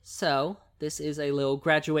lot. So, this is a little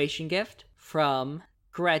graduation gift from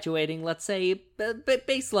graduating, let's say,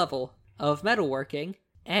 base level of metalworking.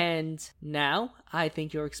 And now, I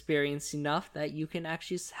think you're experienced enough that you can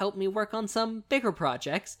actually help me work on some bigger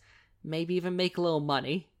projects. Maybe even make a little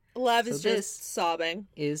money. Lav is just sobbing.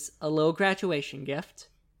 Is a little graduation gift.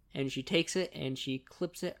 And she takes it and she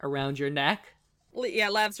clips it around your neck. Yeah,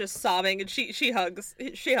 Lav's just sobbing and she hugs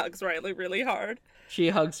Riley really hard. She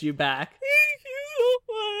hugs you back. Thank you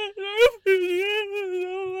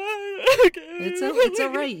so much. It's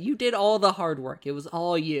alright. You did all the hard work. It was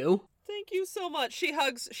all you. Thank you so much. She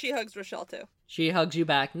hugs Rochelle too. She hugs you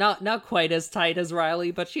back. Not quite as tight as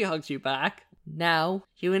Riley, but she hugs you back. Now,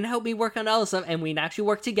 you can help me work on other stuff, and we can actually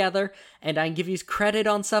work together, and I can give you credit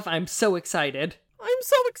on stuff. I'm so excited. I'm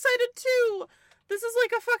so excited too! This is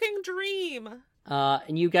like a fucking dream!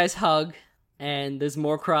 And you guys hug, and there's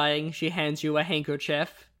more crying. She hands you a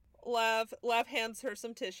handkerchief. Lav hands her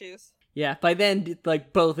some tissues. Yeah, by then,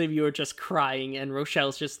 like, both of you are just crying, and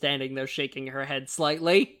Rochelle's just standing there shaking her head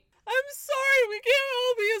slightly. I'm sorry, we can't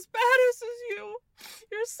all be as badass as you.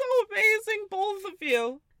 You're so amazing, both of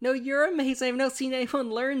you. No, you're amazing. I've not seen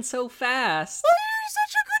anyone learn so fast. Oh, you're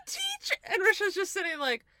such a good teacher. And Risha's just sitting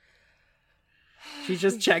like... She's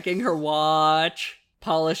just checking her watch,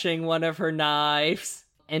 polishing one of her knives.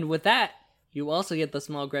 And with that, you also get the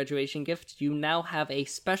small graduation gift. You now have a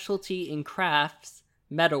specialty in crafts,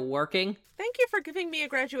 metalworking. Thank you for giving me a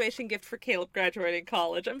graduation gift for Caleb graduating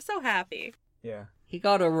college. I'm so happy. Yeah. He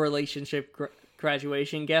got a relationship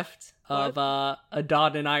graduation gift of a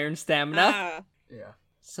dot and iron stamina. Ah. Yeah.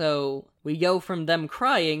 So we go from them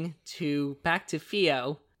crying to back to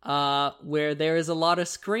Theo, where there is a lot of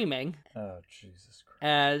screaming Oh, Jesus Christ.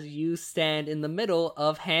 as you stand in the middle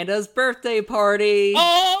of Hannah's birthday party.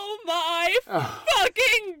 Oh my Oh.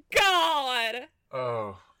 fucking god!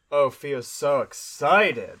 Oh, Theo's so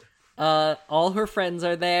excited. All her friends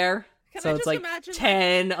are there. Can So I it's just like imagine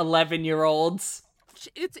 10, 11-year-olds.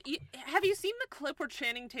 Have you seen the clip where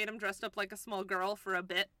Channing Tatum dressed up like a small girl for a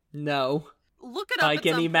bit? No. Look it up. I at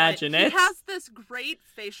can some imagine point. it. He has this great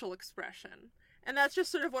facial expression, and that's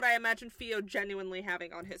just sort of what I imagine Theo genuinely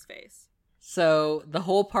having on his face. So the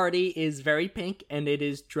whole party is very pink and it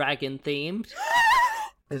is dragon themed.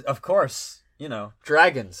 Of course, you know,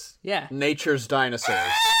 dragons. Yeah. Nature's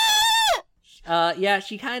dinosaurs. Yeah,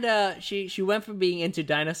 she went from being into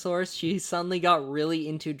dinosaurs, she suddenly got really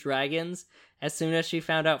into dragons as soon as she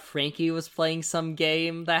found out Frankie was playing some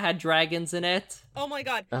game that had dragons in it. Oh my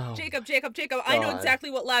god. Oh, Jacob, I know God.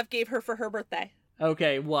 exactly what Lav gave her for her birthday.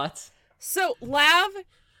 Okay, what? So, Lav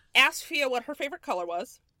asked Theo what her favorite color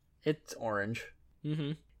was, It's orange.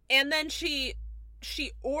 Mm-hmm. and then she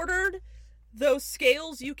ordered those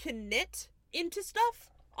scales you can knit into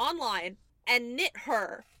stuff online and knit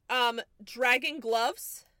her dragon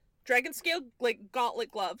gloves, dragon scale like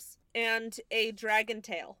gauntlet gloves, and a dragon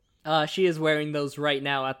tail. She is wearing those right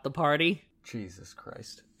now at the party. Jesus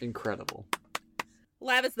Christ. Incredible.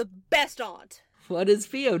 Lav is the best aunt. What is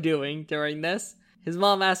Theo doing during this? His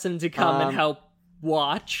mom asked him to come and help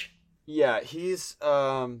watch. Yeah, he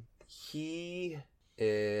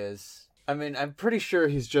is... I mean, I'm pretty sure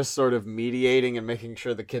he's just sort of mediating and making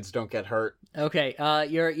sure the kids don't get hurt. Okay,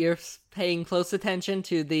 you're paying close attention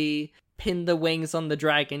to the pin the wings on the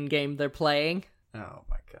dragon game they're playing. Oh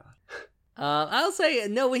my god. I'll say,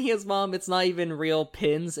 knowing his mom, it's not even real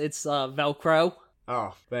pins, it's Velcro.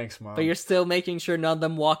 Oh, thanks, Mom. But you're still making sure none of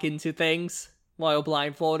them walk into things while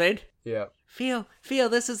blindfolded. Yeah. Theo,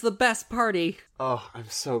 this is the best party. Oh, I'm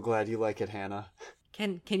so glad you like it, Hannah.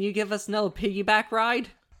 Can you give us no piggyback ride?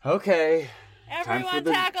 Okay. Everyone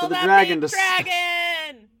the tackle that dragon big to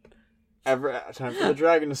dragon! Time for the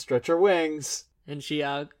dragon to stretch her wings. And she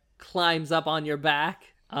climbs up on your back,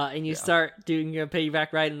 and you start doing your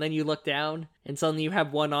piggyback ride, and then you look down, and suddenly you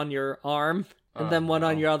have one on your arm, and then one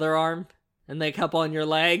on your other arm, and then a couple on your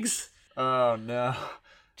legs. Oh no.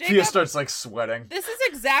 Jacob, Tia starts like sweating. this is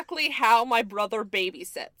exactly how my brother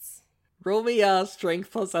babysits. Roll me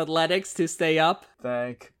strength plus athletics to stay up.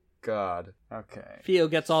 Thank God. Okay. Theo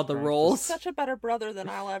gets all the Strength rolls. Such a better brother than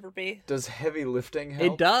I'll ever be. Does heavy lifting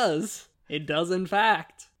help? It does. It does, in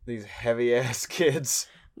fact. These heavy ass kids.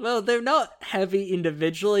 Well, they're not heavy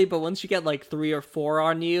individually, but once you get like 3 or 4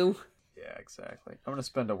 on you, Yeah, exactly. I'm gonna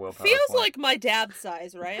spend a willpower Feels point. like my dad's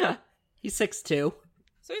size, right? he's 6'2".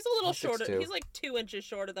 So he's a little He's shorter. 6'2". He's like 2 inches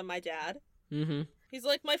shorter than my dad. Mm-hmm. He's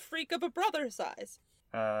like my freak of a brother size.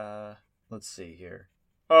 Let's see here.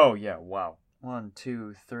 Oh yeah, wow. 1,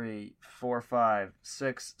 2, 3, 4, 5,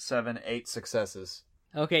 6, 7, 8 successes.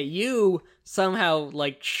 Okay, you somehow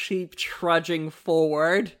like keep trudging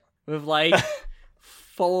forward with like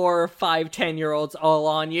 4, 5, 10-year-olds all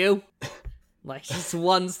on you. Like just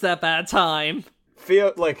one step at a time.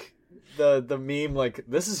 Theo, like the meme, like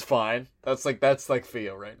this is fine. That's like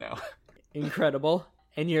Theo right now. Incredible.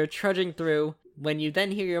 And you're trudging through when you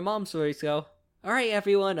then hear your mom's voice go, "All right,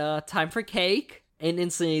 everyone, time for cake." And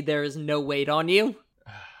instantly there is no weight on you.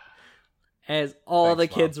 As all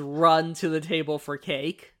Thanks, the kids run to the table for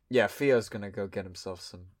cake. Yeah, Theo's gonna go get himself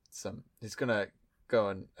some. He's gonna go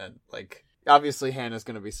and like. Obviously, Hannah's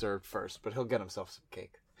gonna be served first, but he'll get himself some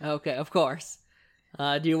cake. Okay, of course.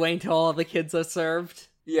 Do you wait until all the kids are served?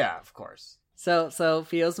 Yeah, of course. So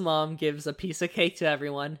Theo's mom gives a piece of cake to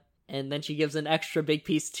everyone, and then she gives an extra big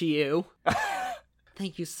piece to you.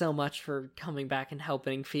 Thank you so much for coming back and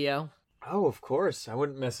helping, Theo. Oh, of course. I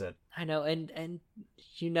wouldn't miss it. I know, and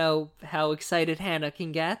you know how excited Hannah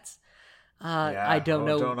can get. Yeah, I don't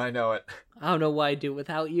know. Don't I know it? I don't know what I'd do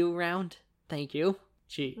without you around. Thank you.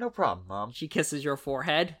 No problem, Mom. She kisses your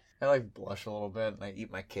forehead. I like blush a little bit and I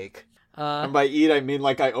eat my cake. Uh, And by eat, I mean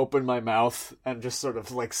like I open my mouth and just sort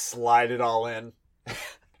of like slide it all in.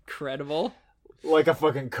 Incredible. Like a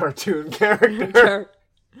fucking cartoon character.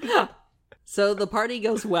 So the party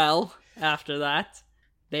goes well after that.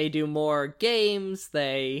 They do more games.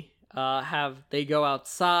 They go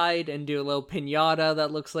outside and do a little piñata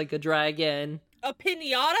that looks like a dragon. A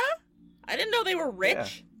pinata? I didn't know they were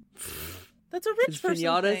rich. That's a rich Is person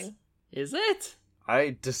piñatas? thing. Is it?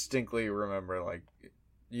 I distinctly remember like,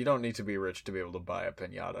 you don't need to be rich to be able to buy a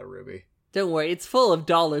piñata, Ruby. Don't worry, it's full of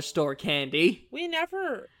dollar store candy. We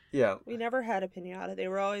never Yeah. had a piñata. They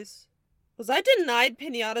were always... Was I denied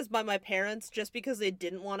piñatas by my parents just because they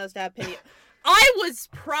didn't want us to have piñatas? I was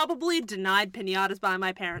probably denied piñatas by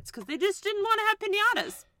my parents because they just didn't want to have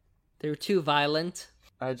piñatas. They were too violent.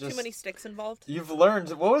 Too many sticks involved. You've learned...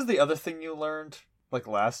 What was the other thing you learned, like,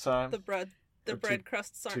 last time? The bread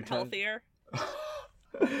crusts aren't healthier.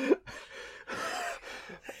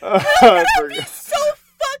 I That'd be so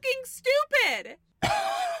fucking stupid! How?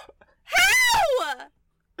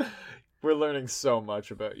 We're learning so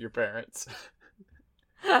much about your parents.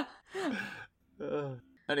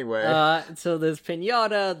 Anyway. So there's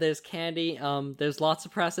piñata, there's candy, there's lots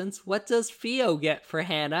of presents. What does Theo get for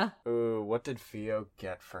Hannah? Ooh, what did Theo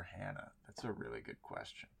get for Hannah? That's a really good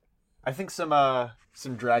question. I think some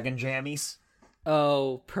dragon jammies.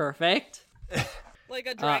 Oh, perfect. Like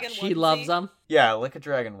a dragon She onesie. loves them. Yeah, like a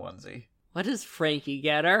dragon onesie. What does Frankie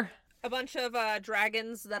get her? A bunch of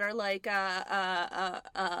dragons that are like a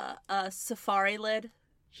safari lid.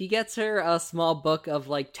 He gets her a small book of,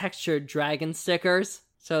 like, textured dragon stickers.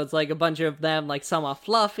 So it's, like, a bunch of them, like, some are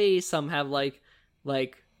fluffy, some have, like,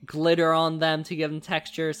 glitter on them to give them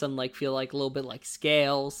texture, some, like, feel like a little bit like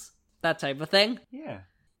scales, that type of thing. Yeah.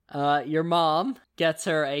 Your mom gets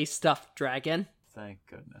her a stuffed dragon. Thank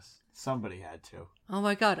goodness. Somebody had to. Oh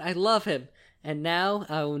my god, I love him. And now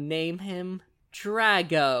I will name him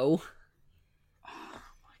Drago.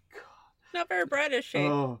 Not very bright, is she?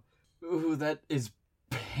 Oh, ooh, that is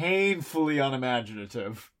painfully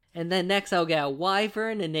unimaginative. And then next I'll get a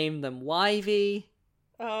wyvern and name them Wyvie.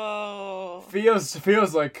 Oh.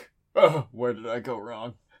 Feels like, oh, where did I go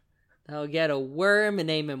wrong? I'll get a worm and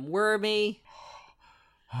name him Wormy.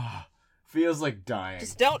 Feels like dying.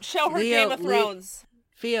 Just don't show her Game of Thrones.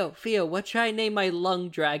 Theo, what should I name my lung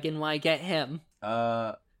dragon when I get him?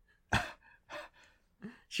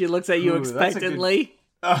 She looks at you expectantly.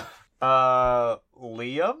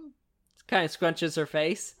 Liam? Kind of scrunches her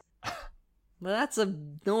face. Well, that's a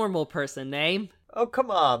normal person name. Oh,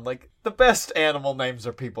 come on. Like, the best animal names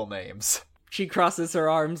are people names. She crosses her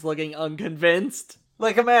arms looking unconvinced.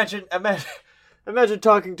 Like, imagine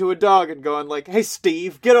talking to a dog and going like, hey,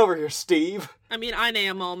 Steve, get over here, Steve. I mean, I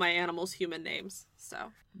name all my animals human names,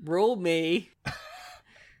 so. Roll me.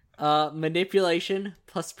 Manipulation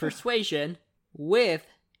plus persuasion with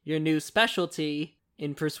your new specialty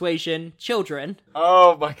in persuasion, children.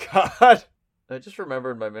 Oh my god. I just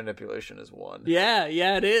remembered my manipulation is 1. Yeah,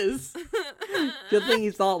 it is. Good thing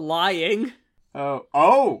he's not lying.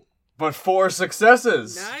 Oh, but 4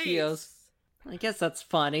 successes. Nice. He goes, I guess that's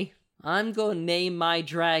funny. I'm going to name my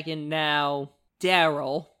dragon now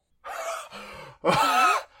Daryl.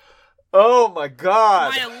 Oh my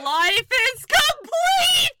god. My life is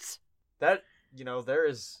complete! That, there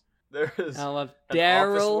is I'll have an office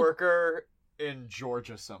Daryl. worker in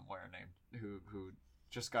Georgia somewhere named who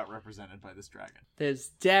just got represented by this dragon. There's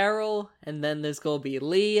Daryl, and then there's going to be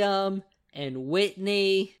Liam, and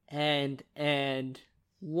Whitney, and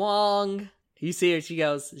Wong. You see her,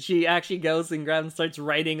 she actually goes and grabs and starts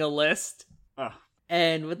writing a list.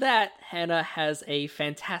 And with that, Hannah has a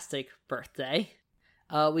fantastic birthday.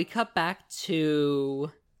 We cut back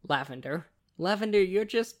to Lavender. Lavender, you're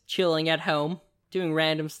just chilling at home, doing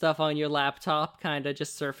random stuff on your laptop, kinda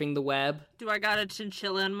just surfing the web. Do I got a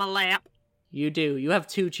chinchilla in my lap? You do. You have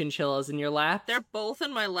 2 chinchillas in your lap. They're both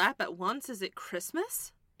in my lap at once? Is it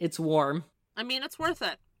Christmas? It's warm. I mean, it's worth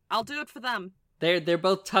it. I'll do it for them. They're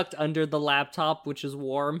both tucked under the laptop, which is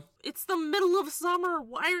warm. It's the middle of summer.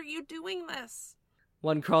 Why are you doing this?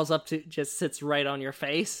 One crawls up to just sits right on your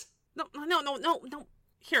face. No.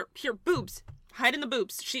 Here, boobs. Hide in the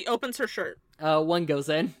boobs. She opens her shirt. One goes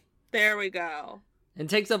in There we go. and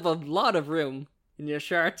takes up a lot of room in your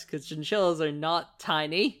shirt because chinchillas are not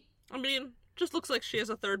tiny. I mean, just looks like she has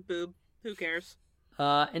a third boob. Who cares?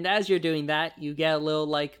 And as you're doing that, you get a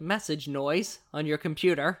little message noise on your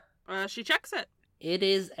computer. She checks it. It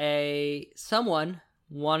is someone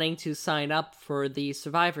wanting to sign up for the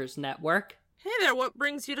Survivors Network. Hey there, what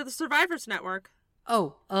brings you to the Survivors Network?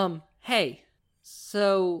 Oh, hey.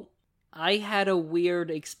 So, I had a weird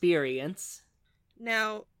experience.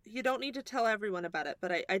 Now, you don't need to tell everyone about it,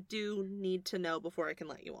 but I do need to know before I can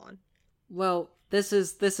let you on. Well, this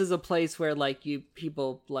is a place where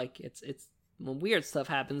people it's when weird stuff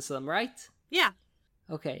happens to them, right? Yeah.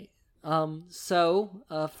 Okay. So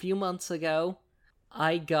a few months ago,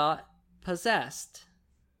 I got possessed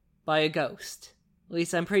by a ghost. At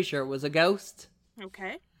least I'm pretty sure it was a ghost.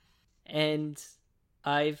 Okay. And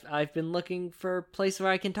I've been looking for a place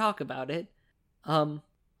where I can talk about it.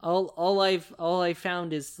 All I've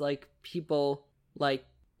found is people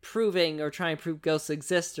proving or trying to prove ghosts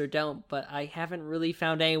exist or don't, but I haven't really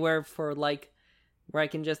found anywhere for, like, where I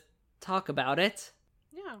can just talk about it.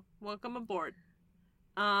 Yeah, welcome aboard.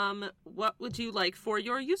 What would you like for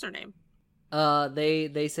your username?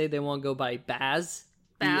 They say they want to go by Baz.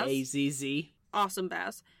 Baz? B-A-Z-Z. Awesome,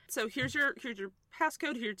 Baz. So here's your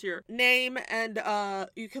passcode, here's your name, and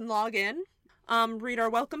you can log in, read our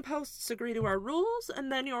welcome posts, agree to our rules,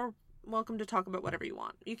 and then you're welcome to talk about whatever you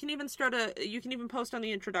want. You can even post on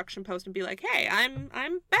the introduction post and be like, "Hey, I'm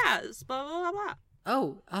Baz, blah blah blah blah."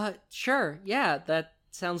 Oh, sure. Yeah, that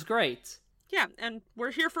sounds great. Yeah, and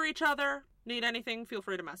we're here for each other. Need anything, feel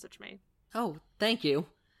free to message me. Oh, thank you.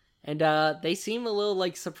 And they seem a little,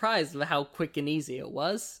 like, surprised at how quick and easy it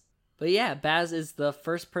was. But yeah, Baz is the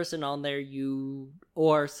first person on there you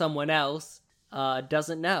or someone else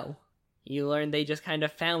doesn't know. You learn they just kind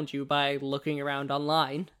of found you by looking around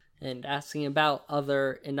online and asking about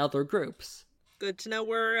other groups. Good to know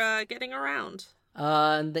we're getting around.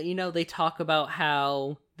 And they talk about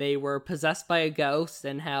how they were possessed by a ghost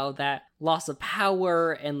and how that loss of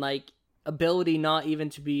power and, like, ability not even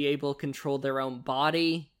to be able to control their own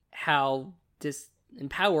body, how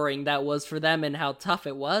disempowering that was for them and how tough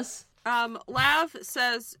it was. Lav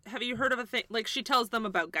says, have you heard of a thing, like, she tells them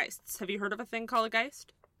about geists. Have you heard of a thing called a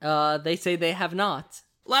geist? They say they have not.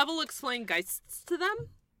 Lav will explain geists to them.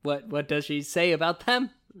 What does she say about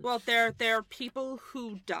them? Well, they're people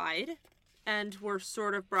who died and were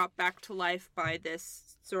sort of brought back to life by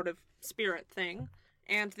this sort of spirit thing.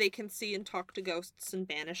 And they can see and talk to ghosts and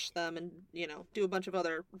banish them and, do a bunch of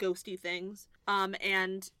other ghosty things.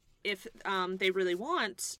 And if they really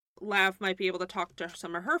want, Lav might be able to talk to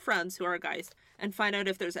some of her friends who are a geist and find out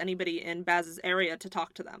if there's anybody in Baz's area to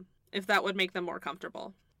talk to them, if that would make them more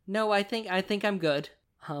comfortable. No, I think I'm good.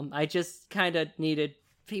 I just kind of needed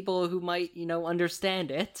people who might,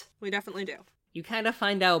 understand it. We definitely do. You kind of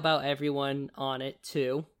find out about everyone on it,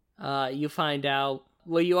 too. You find out,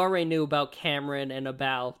 well, you already knew about Cameron and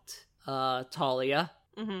about Talia.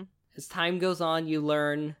 Mm-hmm. As time goes on, you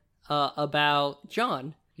learn about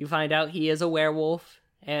John. You find out he is a werewolf,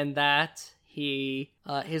 and that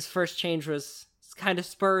his first change was kind of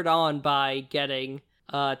spurred on by getting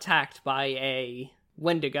attacked by a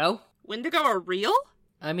Wendigo. Wendigo are real?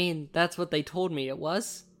 I mean, that's what they told me it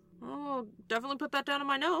was. Oh, definitely put that down in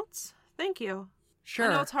my notes. Thank you.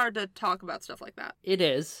 Sure. I know it's hard to talk about stuff like that. It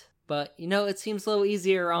is, but, it seems a little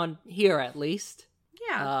easier on here, at least.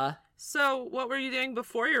 Yeah. So, what were you doing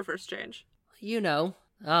before your first change?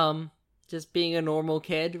 Just being a normal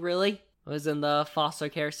kid, really. I was in the foster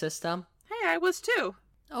care system. Hey, I was too.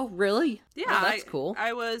 Oh, really? Yeah, well, that's cool.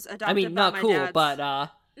 I was adopted I mean, not by my cool, dad's... but,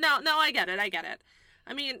 No, I get it.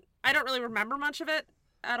 I mean, I don't really remember much of it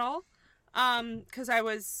at all. Because I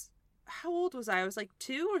was... How old was I? I was like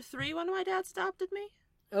 2 or 3 when my dad adopted me.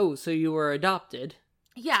 Oh, so you were adopted?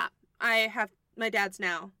 Yeah, I have my dad's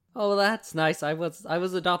now. Oh, well, that's nice. I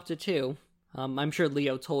was adopted too. I'm sure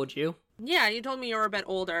Leo told you. Yeah, you told me you were a bit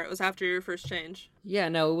older. It was after your first change. Yeah,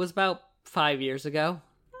 no, it was about 5 years ago.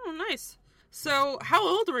 Oh, nice. So, how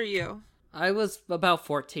old were you? I was about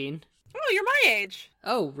 14. Oh, you're my age.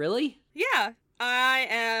 Oh, really? Yeah. I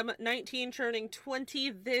am 19, turning 20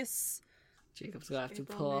 this... Jacob's gonna have to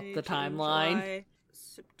April, pull up May, the June, timeline. July,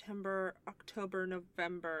 September, October,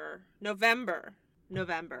 November,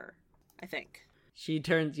 I think. She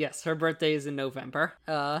turns, yes, her birthday is in November.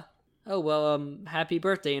 Happy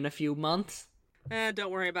birthday in a few months.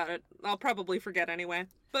 Don't worry about it. I'll probably forget anyway.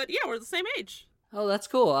 But yeah, we're the same age. Oh, that's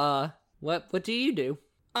cool. What do you do?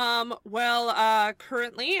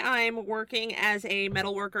 Currently I'm working as a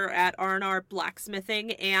metalworker at R&R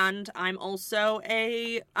Blacksmithing, and I'm also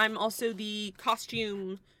the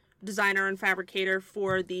costume designer and fabricator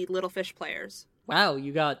for the Little Fish Players. Wow,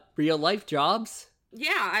 you got real life jobs?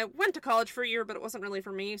 Yeah, I went to college for a year, but it wasn't really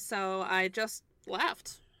for me, so I just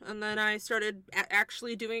left. And then I started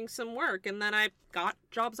actually doing some work, and then I got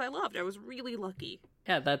jobs I loved. I was really lucky.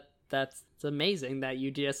 Yeah, that's amazing that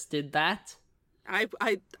you just did that. I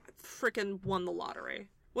frickin' won the lottery.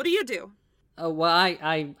 What do you do? Oh, well,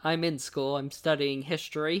 I'm in school. I'm studying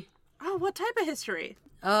history. Oh, what type of history?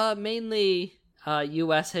 Mainly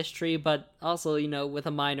U.S. history, but also, with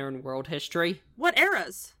a minor in world history. What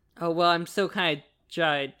eras? Oh, well, I'm still kind of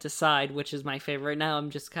trying to decide which is my favorite now. I'm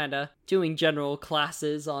just kind of doing general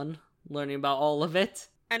classes on learning about all of it.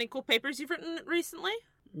 Any cool papers you've written recently?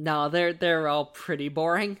 No, they're all pretty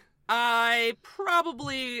boring. I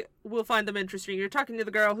probably will find them interesting. You're talking to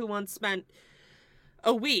the girl who once spent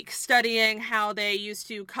a week studying how they used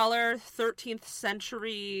to color 13th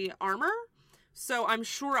century armor, so I'm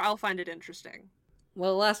sure I'll find it interesting.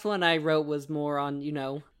 Well, the last one I wrote was more on,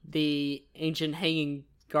 the ancient hanging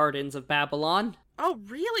Gardens of Babylon. Oh,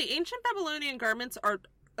 really? Ancient Babylonian garments are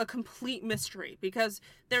a complete mystery because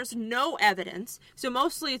there's no evidence. So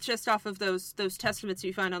mostly it's just off of those testaments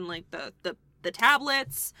you find on like the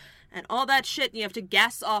tablets and all that shit. And you have to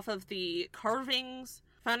guess off of the carvings.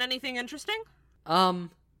 Found anything interesting?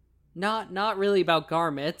 Not really about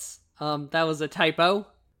garments. That was a typo.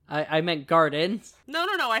 I meant gardens. No.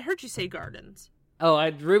 I heard you say gardens. Oh,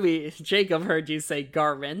 Jacob heard you say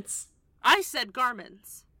garments. I said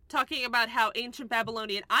garments. Talking about how ancient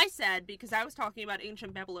Babylonian, I said because I was talking about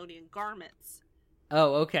ancient Babylonian garments.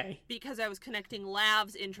 Oh, okay. Because I was connecting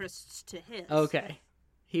Lav's interests to his. Okay.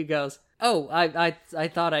 He goes, oh, I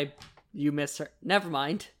thought you missed her. Never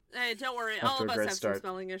mind. Hey, don't worry. Off All to a of us great have start. some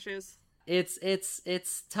spelling issues.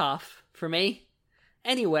 It's tough for me.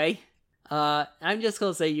 Anyway, I'm just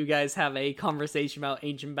gonna say you guys have a conversation about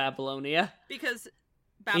ancient Babylonia. Because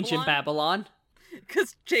Ancient Babylon.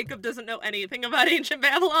 Because Jacob doesn't know anything about ancient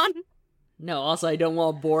Babylon. No, also I don't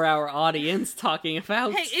want to bore our audience talking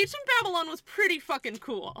about. Hey, ancient Babylon was pretty fucking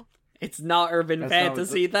cool. It's not urban That's not what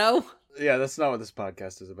fantasy, though. Yeah, that's not what this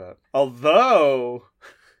podcast is about. Although,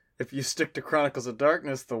 if you stick to Chronicles of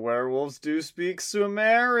Darkness, the werewolves do speak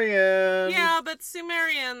Sumerian. Yeah, but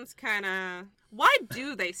Sumerians kind of... Why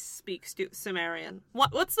do they speak Sumerian?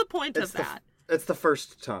 What's the point of that? It's the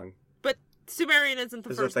first tongue. But Sumerian isn't the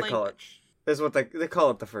Is first what they call it. language. Is what they call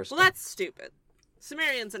it the first Well, tongue. that's stupid.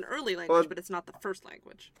 Sumerian's an early language, Well, but it's not the first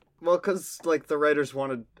language. Well, because, like, the writers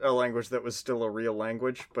wanted a language that was still a real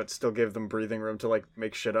language, but still gave them breathing room to, like,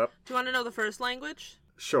 make shit up. Do you want to know the first language?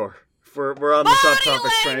 Sure. If we're on the Body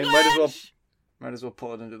subtopics train, language! might as well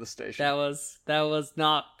pull it into the station. That was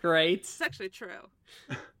not great. It's actually true.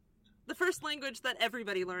 The first language that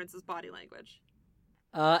everybody learns is body language.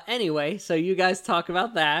 Anyway, so you guys talk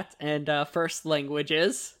about that and first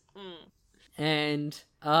languages. And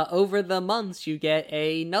over the months, you get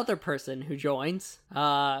another person who joins.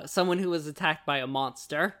 Someone who was attacked by a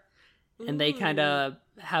monster. And they kind of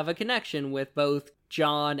have a connection with both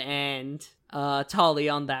John and Tolly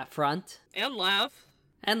on that front. And Lav.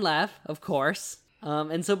 And Lav, of course.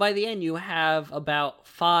 And so by the end, you have about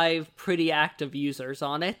 5 pretty active users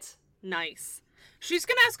on it. Nice. She's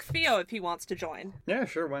gonna ask Theo if he wants to join. Yeah,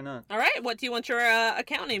 sure, why not? Alright, what do you want your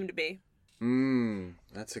account name to be?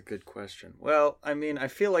 That's a good question. Well, I mean, I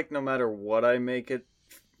feel like no matter what I make it,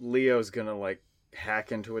 Leo's gonna, like,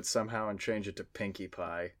 hack into it somehow and change it to Pinkie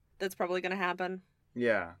Pie. That's probably gonna happen.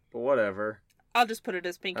 Yeah, but whatever. I'll just put it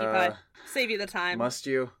as Pinkie Pie. Save you the time. Must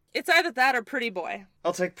you? It's either that or Pretty Boy.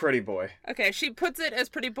 I'll take Pretty Boy. Okay, she puts it as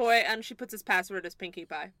Pretty Boy, and she puts his password as Pinkie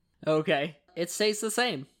Pie. Okay. It stays the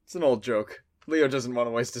same. It's an old joke. Leo doesn't want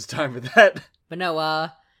to waste his time with that. But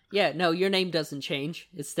no, your name doesn't change.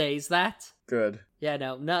 It stays that. Good. Yeah,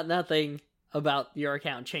 no, nothing about your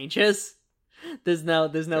account changes. There's no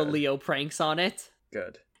Good. Leo pranks on it.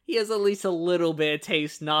 Good. He has at least a little bit of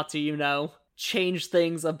taste not to, change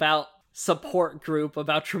things about support group,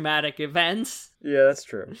 about traumatic events. Yeah, that's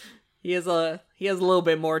true. He has a little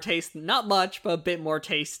bit more taste, not much, but a bit more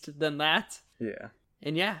taste than that. Yeah.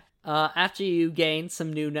 And yeah, after you gain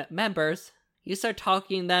some new members, you start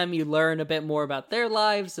talking to them, you learn a bit more about their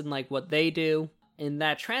lives and like what they do. And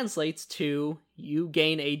that translates to you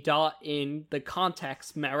gain a dot in the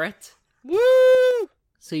contacts merit. Woo!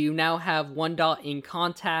 So you now have 1 dot in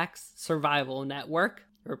contacts survival network,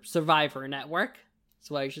 or survivor network,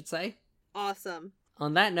 that's what I should say. Awesome.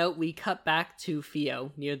 On that note, we cut back to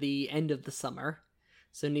Theo near the end of the summer,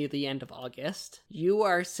 so near the end of August. You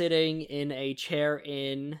are sitting in a chair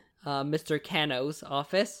in Mr. Cano's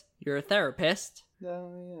office. You're a therapist,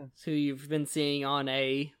 Oh, yeah. who you've been seeing on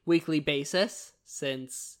a weekly basis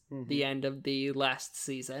since the end of the last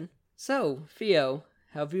season. So, Theo,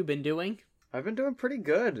 how have you been doing? I've been doing pretty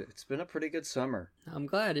good. It's been a pretty good summer. I'm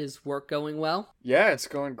glad. Is work going well? Yeah, it's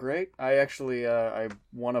going great. I actually, I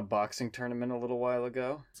won a boxing tournament a little while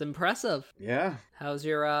ago. It's impressive. Yeah. How's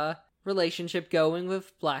your relationship going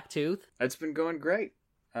with Blacktooth? It's been going great.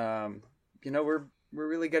 We're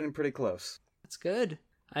really getting pretty close. That's good.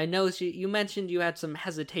 I noticed you mentioned you had some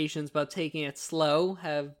hesitations about taking it slow.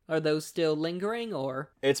 Are those still lingering,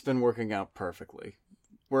 or? It's been working out perfectly.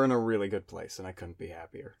 We're in a really good place, and I couldn't be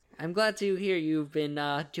happier. I'm glad to hear you've been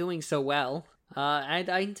doing so well. And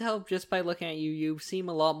I can tell just by looking at you, you seem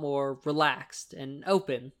a lot more relaxed and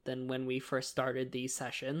open than when we first started these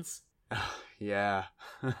sessions. Yeah.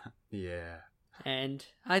 Yeah. And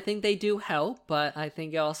I think they do help, but I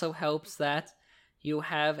think it also helps that you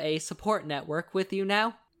have a support network with you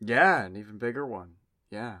now. Yeah, an even bigger one.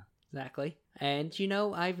 Yeah. Exactly. And,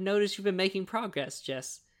 I've noticed you've been making progress,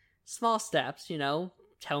 just small steps,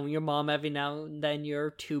 telling your mom every now and then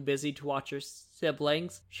you're too busy to watch your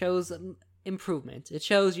siblings shows improvement. It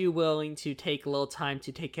shows you willing to take a little time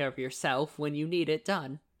to take care of yourself when you need it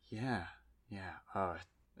done. Yeah.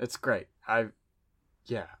 It's great. I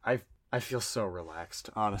feel so relaxed,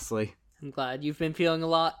 honestly. I'm glad you've been feeling a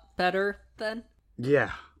lot better then.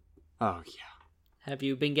 Yeah. Oh, yeah. Have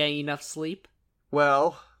you been getting enough sleep?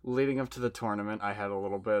 Well, leading up to the tournament, I had a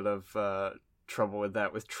little bit of trouble with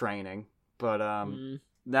that with training. But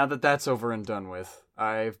now that that's over and done with,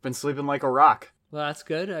 I've been sleeping like a rock. Well, that's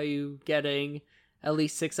good. Are you getting at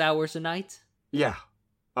least 6 hours a night? Yeah.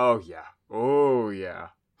 Oh, yeah. Oh, yeah.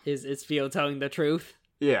 Is Theo telling the truth?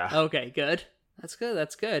 Yeah. Okay, good. That's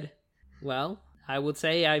good. Well, I would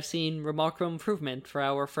say I've seen remarkable improvement for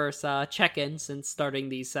our first check-in since starting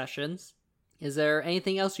these sessions. Is there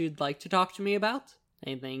anything else you'd like to talk to me about?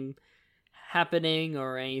 Anything happening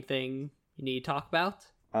or anything you need to talk about?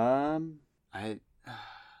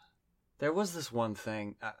 There was this one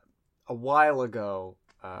thing. A while ago,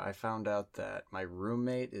 I found out that my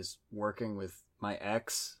roommate is working with my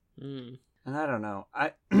ex. And I don't know.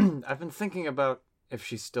 I've been thinking about if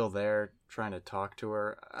she's still there, trying to talk to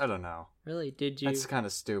her. I don't know. Really? Did you... That's kind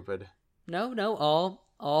of stupid. No,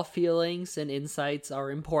 all feelings and insights are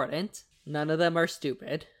important. None of them are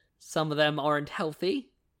stupid. Some of them aren't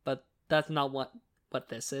healthy, but that's not what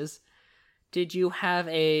this is. Did you have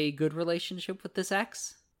a good relationship with this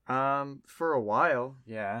ex? For a while,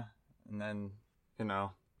 yeah. And then,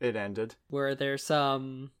 it ended. Were there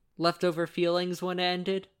some leftover feelings when it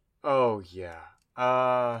ended? Oh, yeah.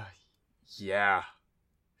 Yeah.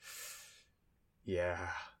 Yeah.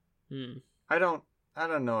 I don't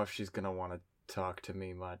know if she's gonna want to talk to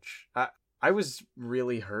me much. I was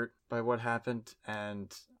really hurt by what happened,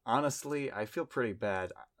 and honestly, I feel pretty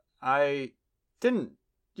bad. I didn't,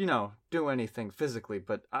 do anything physically,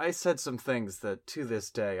 but I said some things that to this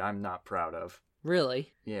day I'm not proud of.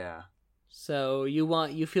 Really? Yeah. So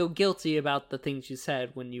you feel guilty about the things you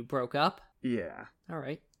said when you broke up? Yeah.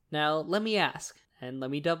 Alright. Now, let me ask, and let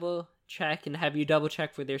me double check and have you double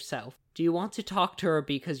check with yourself. Do you want to talk to her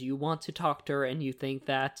because you want to talk to her and you think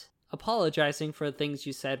that apologizing for the things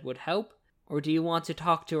you said would help? Or do you want to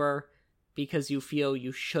talk to her because you feel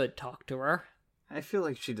you should talk to her? I feel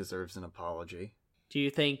like she deserves an apology. Do you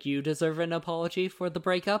think you deserve an apology for the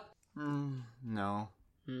breakup? No.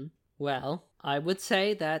 Well, I would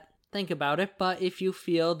say that think about it, but if you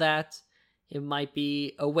feel that it might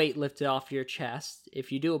be a weight lifted off your chest,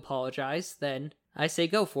 if you do apologize, then I say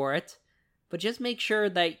go for it. But just make sure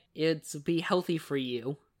that it's be healthy for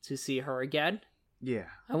you to see her again. Yeah.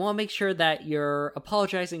 I want to make sure that you're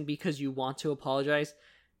apologizing because you want to apologize,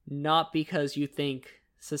 not because you think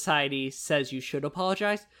society says you should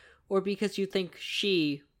apologize, or because you think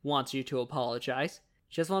she wants you to apologize.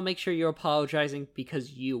 Just want to make sure you're apologizing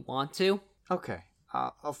because you want to. Okay,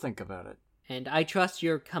 I'll think about it. And I trust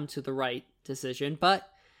you'll come to the right decision, but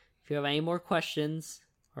if you have any more questions,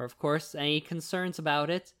 or of course any concerns about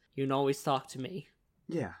it, you can always talk to me.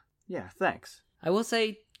 Yeah, thanks. I will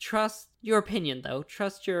say, trust your opinion though.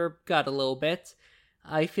 Trust your gut a little bit.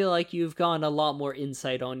 I feel like you've gotten a lot more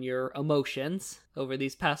insight on your emotions over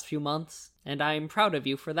these past few months, and I'm proud of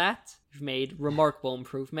you for that. You've made remarkable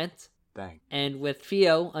improvement. Thanks. And with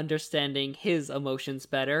Theo understanding his emotions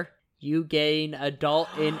better, you gain adult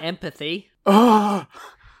in empathy. Oh!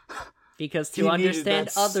 Because to understand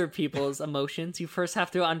other people's emotions, you first have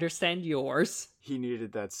to understand yours. He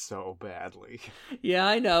needed that so badly. Yeah,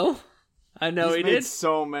 I know. He made did.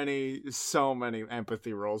 so many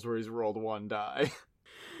empathy rolls where he's rolled one die.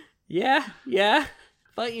 Yeah.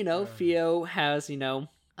 But, Theo has,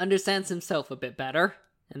 understands himself a bit better.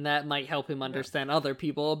 And that might help him understand other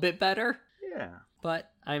people a bit better. Yeah. But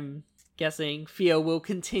I'm guessing Theo will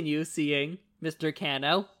continue seeing Mr.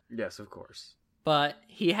 Cano. Yes, of course. But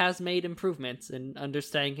he has made improvements in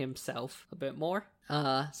understanding himself a bit more.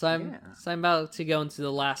 So I'm about to go into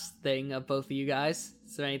the last thing of both of you guys.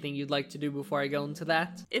 Is there anything you'd like to do before I go into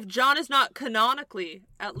that? If John is not canonically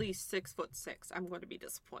at least 6'6", I'm going to be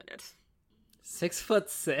disappointed.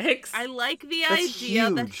 6'6"? I like the That's idea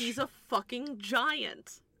huge. that he's a fucking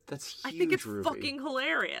giant. That's huge, I think it's Ruby. fucking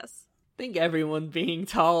hilarious. I think everyone being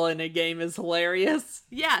tall in a game is hilarious.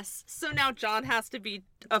 Yes, so now John has to be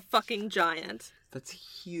a fucking giant. That's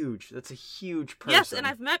huge. That's a huge person. Yes, and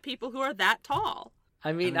I've met people who are that tall.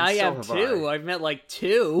 I mean, I I mean, have so have two. I've met like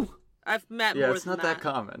two. I've met Yeah, more it's than not that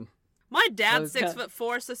common. My dad's Okay.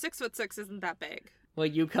 6'4", so 6'6" isn't that big. Well,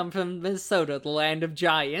 you come from Minnesota, the land of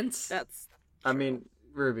giants. That's I mean,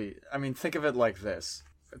 Ruby, think of it like this.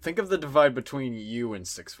 Think of the divide between you and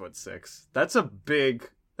 6'6". That's a big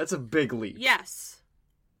leap. yes.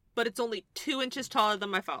 but it's only 2 inches taller than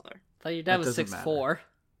my father. I thought your dad That was doesn't 6'4".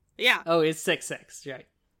 Yeah, Oh, he's 6'6", right.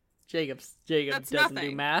 Jacob That's doesn't do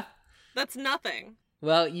nothing. math. that's nothing.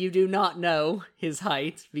 Well, you do not know his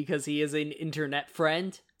height because he is an internet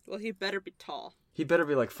friend. Well, he better be tall. He better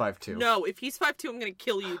be like 5'2". No, if he's 5'2", I'm gonna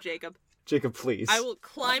kill you, Jacob. Jacob, please. I will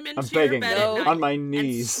climb into I'm your begging bed you, at night on my and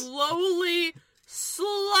knees.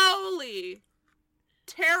 slowly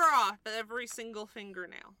tear off every single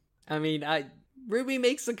fingernail. I mean, Ruby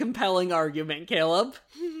makes a compelling argument, Caleb.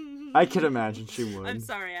 I can imagine she would. I'm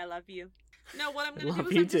sorry, I love you. No, what I'm gonna Love do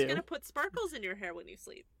is you I'm just too. gonna put sparkles in your hair when you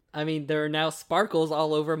sleep. I mean, there are now sparkles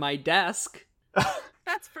all over my desk.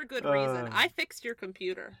 That's for good reason. I fixed your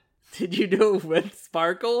computer. Did you do it with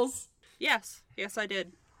sparkles? Yes, I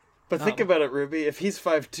did. But think about it, Ruby. If he's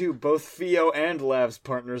 5'2", both Theo and Lav's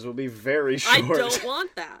partners will be very short. I don't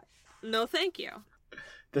want that. No, thank you.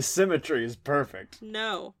 The symmetry is perfect.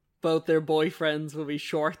 No. Both their boyfriends will be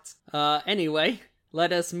short. Anyway,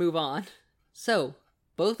 let us move on. So,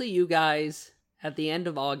 both of you guys, at the end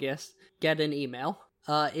of August, get an email.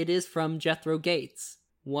 It is from Jethro Gates,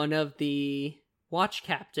 one of the watch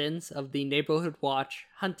captains of the Neighborhood Watch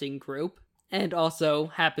hunting group, and also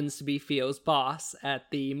happens to be Theo's boss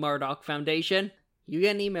at the Marduk Foundation. You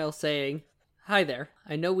get an email saying, "Hi there,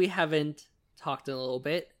 I know we haven't talked in a little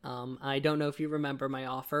bit. I don't know if you remember my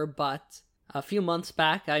offer, but a few months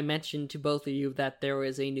back I mentioned to both of you that there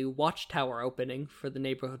is a new watchtower opening for the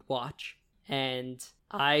Neighborhood Watch, and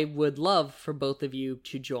I would love for both of you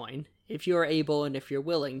to join, if you're able and if you're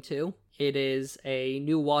willing to. It is a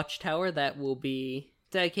new watchtower that will be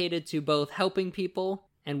dedicated to both helping people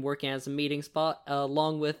and working as a meeting spot,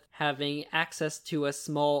 along with having access to a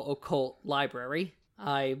small occult library.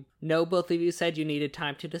 I know both of you said you needed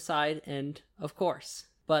time to decide, and of course.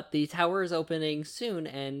 But the tower is opening soon,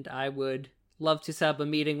 and I would love to set up a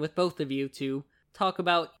meeting with both of you to talk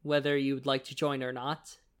about whether you'd like to join or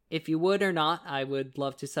not. If you would or not, I would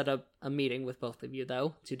love to set up a meeting with both of you,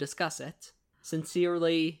 though, to discuss it.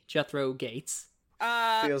 Sincerely, Jethro Gates."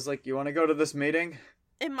 Feels like you want to go to this meeting?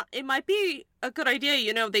 It might be a good idea.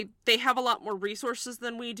 You know, they have a lot more resources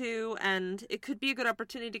than we do, and it could be a good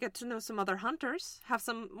opportunity to get to know some other hunters, have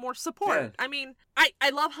some more support. Yeah. I mean, I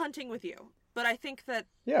love hunting with you, but I think that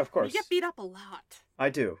Yeah, of course. we get beat up a lot. I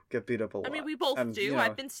do get beat up a lot. I mean, we both And, do. you know,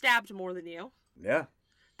 I've been stabbed more than you. Yeah,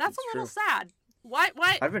 That's It's a little true. sad. Why?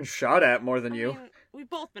 I've been shot at more than I you. mean, we've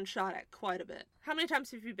both been shot at quite a bit. How many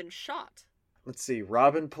times have you been shot? Let's see.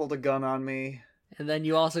 Robin pulled a gun on me, And then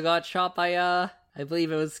you also got shot by, I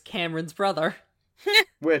believe it was Cameron's brother.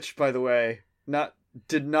 which, by the way,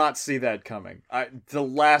 did not see that coming. The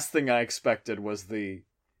last thing I expected was he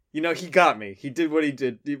got me. He did what he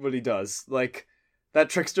does. Like, that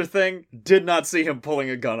trickster thing, did not see him pulling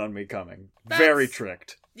a gun on me coming. Very That's-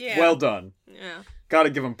 tricked. Yeah. Well done. Yeah. Gotta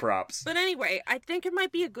give him props. But anyway, I think it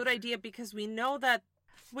might be a good idea because we know that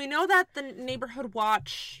the Neighborhood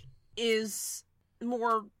Watch is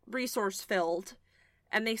more resource filled,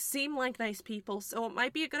 and they seem like nice people. So it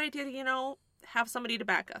might be a good idea to, have somebody to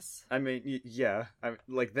back us. I mean, yeah.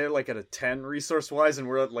 They're like at a 10 resource-wise, and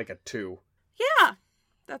we're at like a 2. Yeah,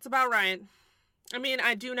 that's about right. I mean,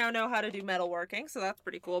 I do now know how to do metalworking, so that's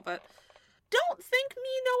pretty cool. But don't think me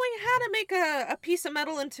knowing how to make a piece of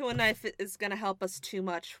metal into a knife is gonna help us too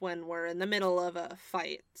much when we're in the middle of a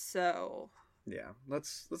fight. So, Yeah,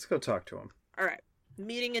 let's go talk to him. all right,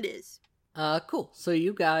 meeting it is. Cool. So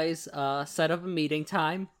you guys, set up a meeting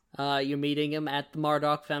time. You're meeting him at the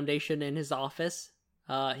Marduk Foundation in his office.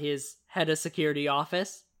 His head of security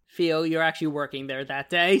office. Theo, you're actually working there that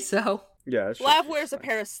day, so Yeah. Lav wears a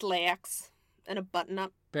pair of slacks and a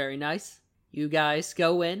button-up. very nice. You guys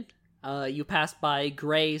go in. You pass by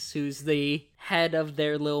Grace, who's the head of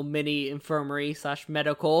their little mini infirmary /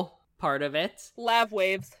 medical part of it. Lav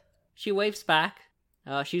waves. She waves back.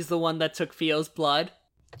 She's the one that took Theo's blood.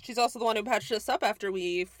 She's also the one who patched us up after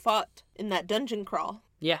we fought in that dungeon crawl.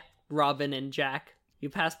 Yeah, Robin and Jack. You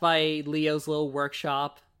pass by Leo's little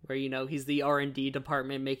workshop, where, he's the R&D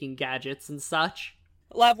department making gadgets and such.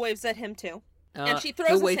 Lav waves at him too. And she throws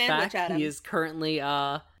he'll a wave sandwich back. at him. He is currently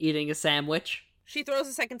eating a sandwich. She throws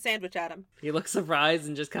a second sandwich at him. He looks surprised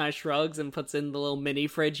and just kind of shrugs and puts in the little mini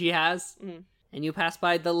fridge he has. Mhm. And you pass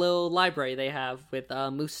by the little library they have with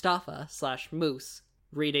Mustafa / Moose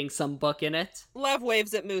reading some book in it. Lav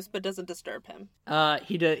waves at Moose but doesn't disturb him.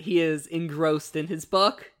 He is engrossed in his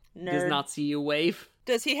book. Nerd. Does not see you wave.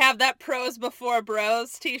 Does he have that pros before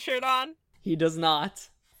bros t-shirt on? He does not.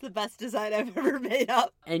 The best design I've ever made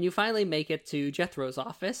up. And you finally make it to Jethro's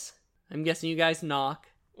office. I'm guessing you guys knock.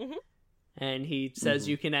 Mhm. And he says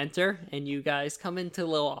you can enter, and you guys come into the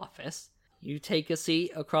little office. You take a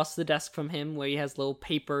seat across the desk from him where he has little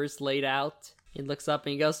papers laid out. He looks up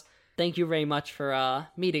and he goes, "Thank you very much for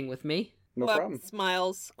meeting with me." No problem.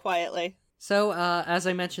 Smiles quietly. So, as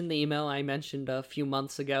I mentioned in the email, I mentioned a few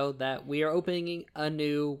months ago that we are opening a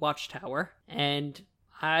new watchtower, and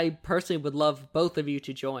I personally would love both of you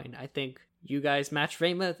to join. I think you guys match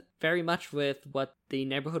very much with what the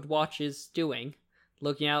Neighborhood Watch is doing,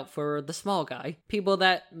 looking out for the small guy, people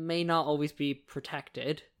that may not always be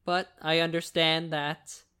protected, but I understand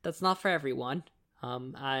that that's not for everyone,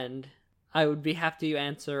 and I would be happy to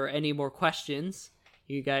answer any more questions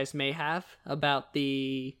you guys may have about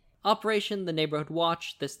the operation, the Neighborhood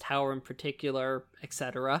Watch, this tower in particular,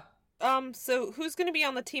 etc. So who's gonna be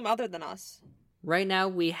on the team other than us? Right now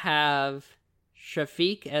we have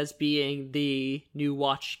Shafiq as being the new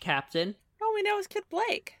watch captain. All we know is Kid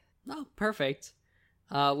Blake. Oh, perfect.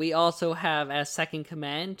 We also have as second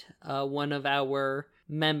command one of our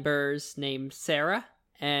members named Sarah,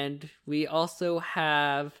 and we also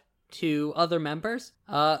have two other members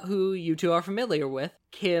who you two are familiar with,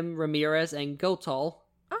 Kim Ramirez and Gotol.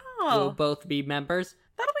 Oh, Will both be members.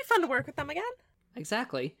 that'll be fun to work with them again.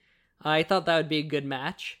 Exactly. I thought that would be a good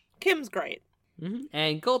match. Kim's great. Mm-hmm.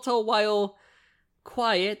 And Gotol, while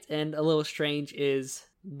quiet and a little strange, is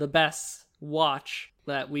the best watch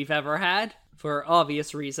that we've ever had, for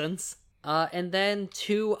obvious reasons. And then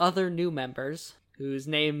two other new members, whose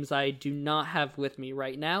names I do not have with me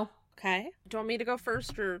right now. Okay. Do you want me to go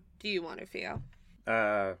first, or do you want to, Theo?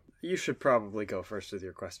 You should probably go first with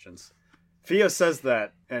your questions. Theo says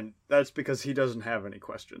that, and that's because he doesn't have any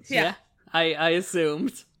questions. Yeah. I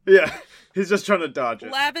assumed. Yeah, he's just trying to dodge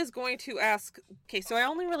it. Lav is going to ask... Okay, so I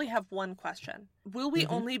only really have one question. Will we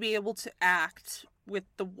only be able to act with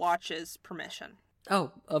the watch's permission?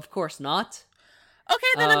 Oh, of course not. Okay,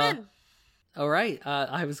 then I'm in. Alright,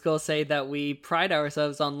 I was going to say that we pride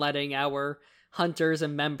ourselves on letting our hunters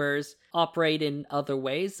and members operate in other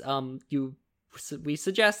ways. We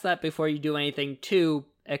suggest that before you do anything too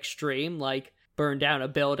extreme, like burn down a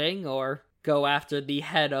building or go after the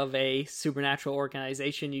head of a supernatural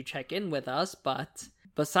organization, you check in with us. But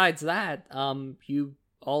besides that, you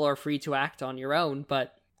all are free to act on your own.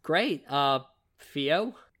 But great,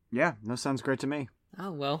 Theo? Yeah, that sounds great to me.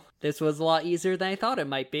 Oh, well, this was a lot easier than I thought it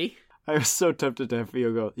might be. I was so tempted to have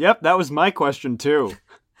Theo go, "Yep, that was my question too."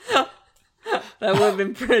 That would have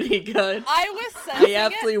been pretty good. I was sensing I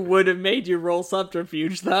absolutely would have made you roll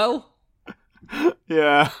subterfuge, though.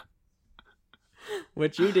 Yeah.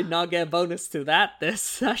 Which you did not get a bonus to that this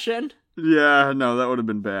session. Yeah, no, that would have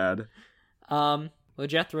been bad. Well,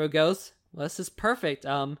 Jethro goes, "Well, this is perfect.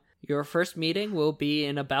 Your first meeting will be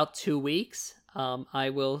in about 2 weeks. I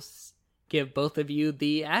will give both of you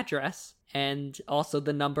the address and also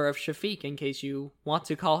the number of Shafiq in case you want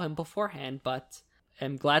to call him beforehand, but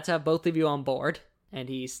I'm glad to have both of you on board." And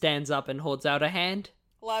he stands up and holds out a hand.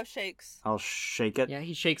 Lav shakes. I'll shake it. Yeah,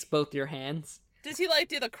 he shakes both your hands. Does he,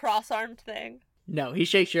 do the cross-armed thing? No, he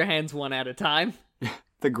shakes your hands one at a time.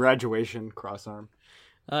 The graduation cross-arm.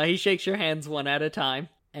 He shakes your hands one at a time.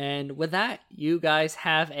 And with that, you guys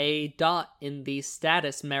have a dot in the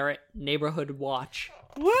status merit Neighborhood Watch.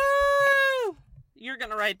 Woo! You're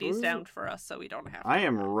gonna write these down for us so we don't have to. I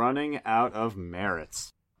am running out of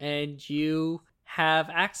merits. And you have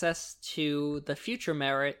access to the future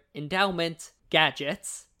merit endowment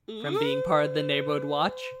gadgets from being part of the Neighborhood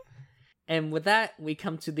Watch. And with that, we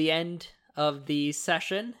come to the end of the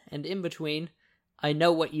session. And in between, I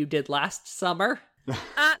know what you did last summer.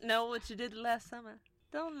 I know what you did last summer.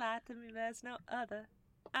 Don't lie to me, there's no other.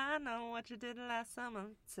 I know what you did last summer.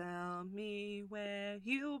 Tell me where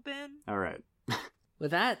you've been. All right.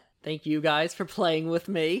 With that, thank you guys for playing with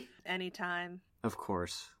me. Anytime. Of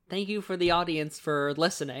course. Thank you for the audience for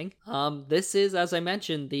listening. This is, as I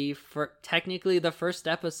mentioned, technically the first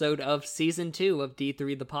episode of Season 2 of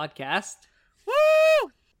D3 the Podcast.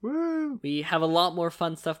 Woo! Woo! We have a lot more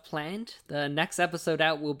fun stuff planned. The next episode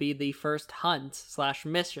out will be the first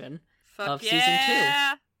hunt/mission of Season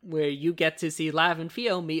 2, where you get to see Lav and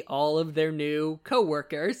Theo meet all of their new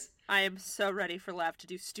co-workers. I am so ready for Lav to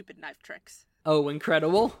do stupid knife tricks. Oh,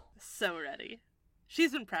 incredible. So ready.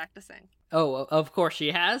 She's been practicing. Oh, of course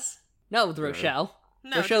she has. No, with Rochelle.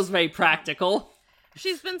 No, Rochelle's very practical.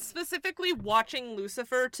 She's been specifically watching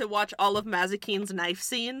Lucifer to watch all of Mazakine's knife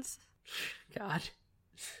scenes. God.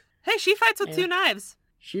 Hey, she fights with 2 knives.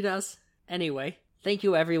 She does. Anyway, thank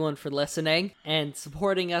you everyone for listening and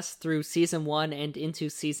supporting us through Season 1 and into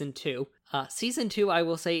Season 2. Season 2, I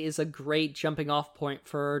will say, is a great jumping off point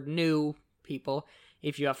for new people.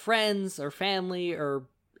 If you have friends or family or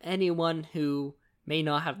anyone who may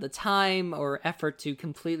not have the time or effort to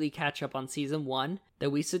completely catch up on Season 1,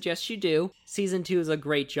 then we suggest you do. Season 2 is a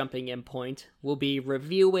great jumping in point. We'll be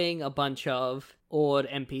reviewing a bunch of old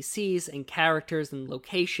NPCs and characters and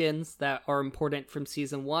locations that are important from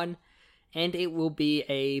Season 1, and it will be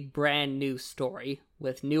a brand new story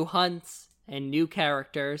with new hunts and new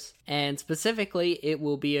characters, and specifically, it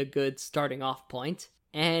will be a good starting off point.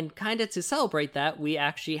 And kinda to celebrate that, we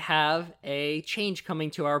actually have a change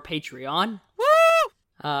coming to our Patreon.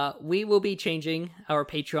 Woo! We will be changing our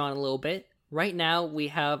Patreon a little bit. Right now, we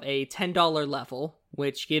have a $10 level,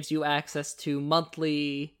 which gives you access to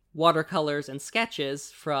monthly watercolors and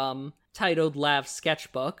sketches from Titled Lav's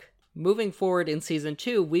Sketchbook. Moving forward in Season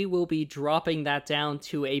 2, we will be dropping that down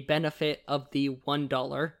to a benefit of the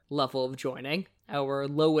 $1 level of joining, our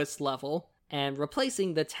lowest level, and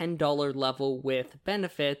replacing the $10 level with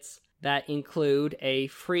benefits that include a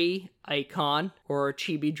free icon or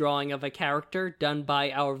chibi drawing of a character done by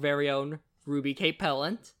our very own Ruby Kate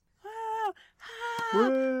Pellant. Woo!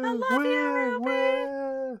 I love you,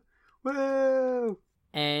 Ruby! Woo!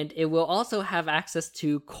 And it will also have access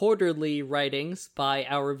to quarterly writings by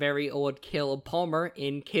our very old Caleb Palmer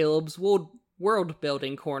in Caleb's World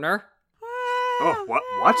Building Corner. Oh,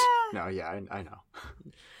 what? No, yeah, I know.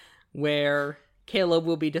 Where Caleb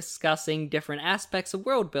will be discussing different aspects of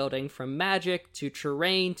world building, from magic to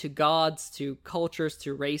terrain to gods to cultures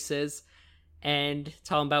to races, and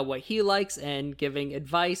talking about what he likes and giving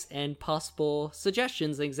advice and possible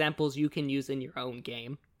suggestions and examples you can use in your own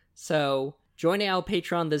game. So, joining our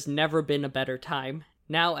Patreon, there's never been a better time.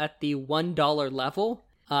 Now at the $1 level,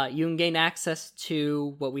 you can gain access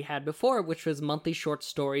to what we had before, which was monthly short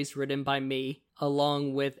stories written by me,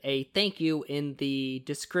 along with a thank you in the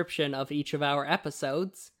description of each of our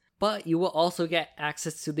episodes. But you will also get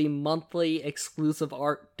access to the monthly exclusive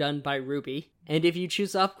art done by Ruby. And if you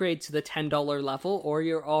choose to upgrade to the $10 level, or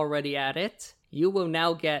you're already at it, you will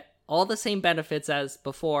now get all the same benefits as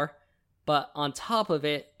before, but on top of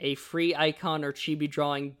it, a free icon or chibi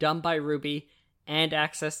drawing done by Ruby, and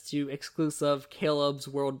access to exclusive Caleb's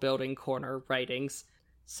World Building Corner writings.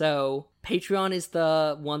 So, Patreon is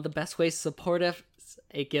one of the best ways to support us.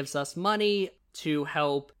 It gives us money to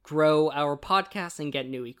help grow our podcast and get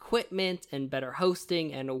new equipment and better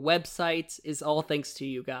hosting and a website, is all thanks to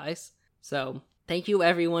you guys. So, thank you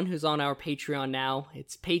everyone who's on our Patreon now.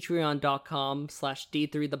 It's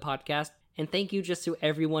patreon.com/D3thepodcast. And thank you just to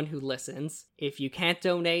everyone who listens. If you can't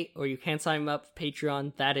donate or you can't sign up for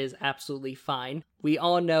Patreon, that is absolutely fine. We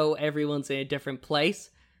all know everyone's in a different place,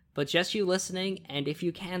 but just you listening, and if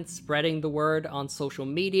you can, spreading the word on social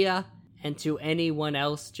media and to anyone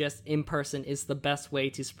else just in person is the best way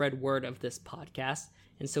to spread word of this podcast.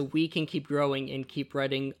 And so we can keep growing and keep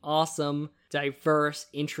writing awesome, diverse,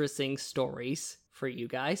 interesting stories for you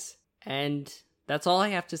guys. And that's all I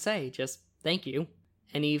have to say. Just thank you.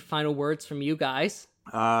 Any final words from you guys?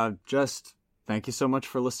 Just thank you so much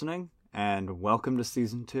for listening, and welcome to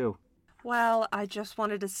Season 2. Well, I just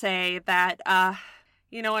wanted to say that,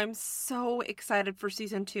 I'm so excited for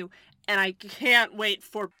Season 2, and I can't wait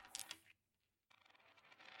for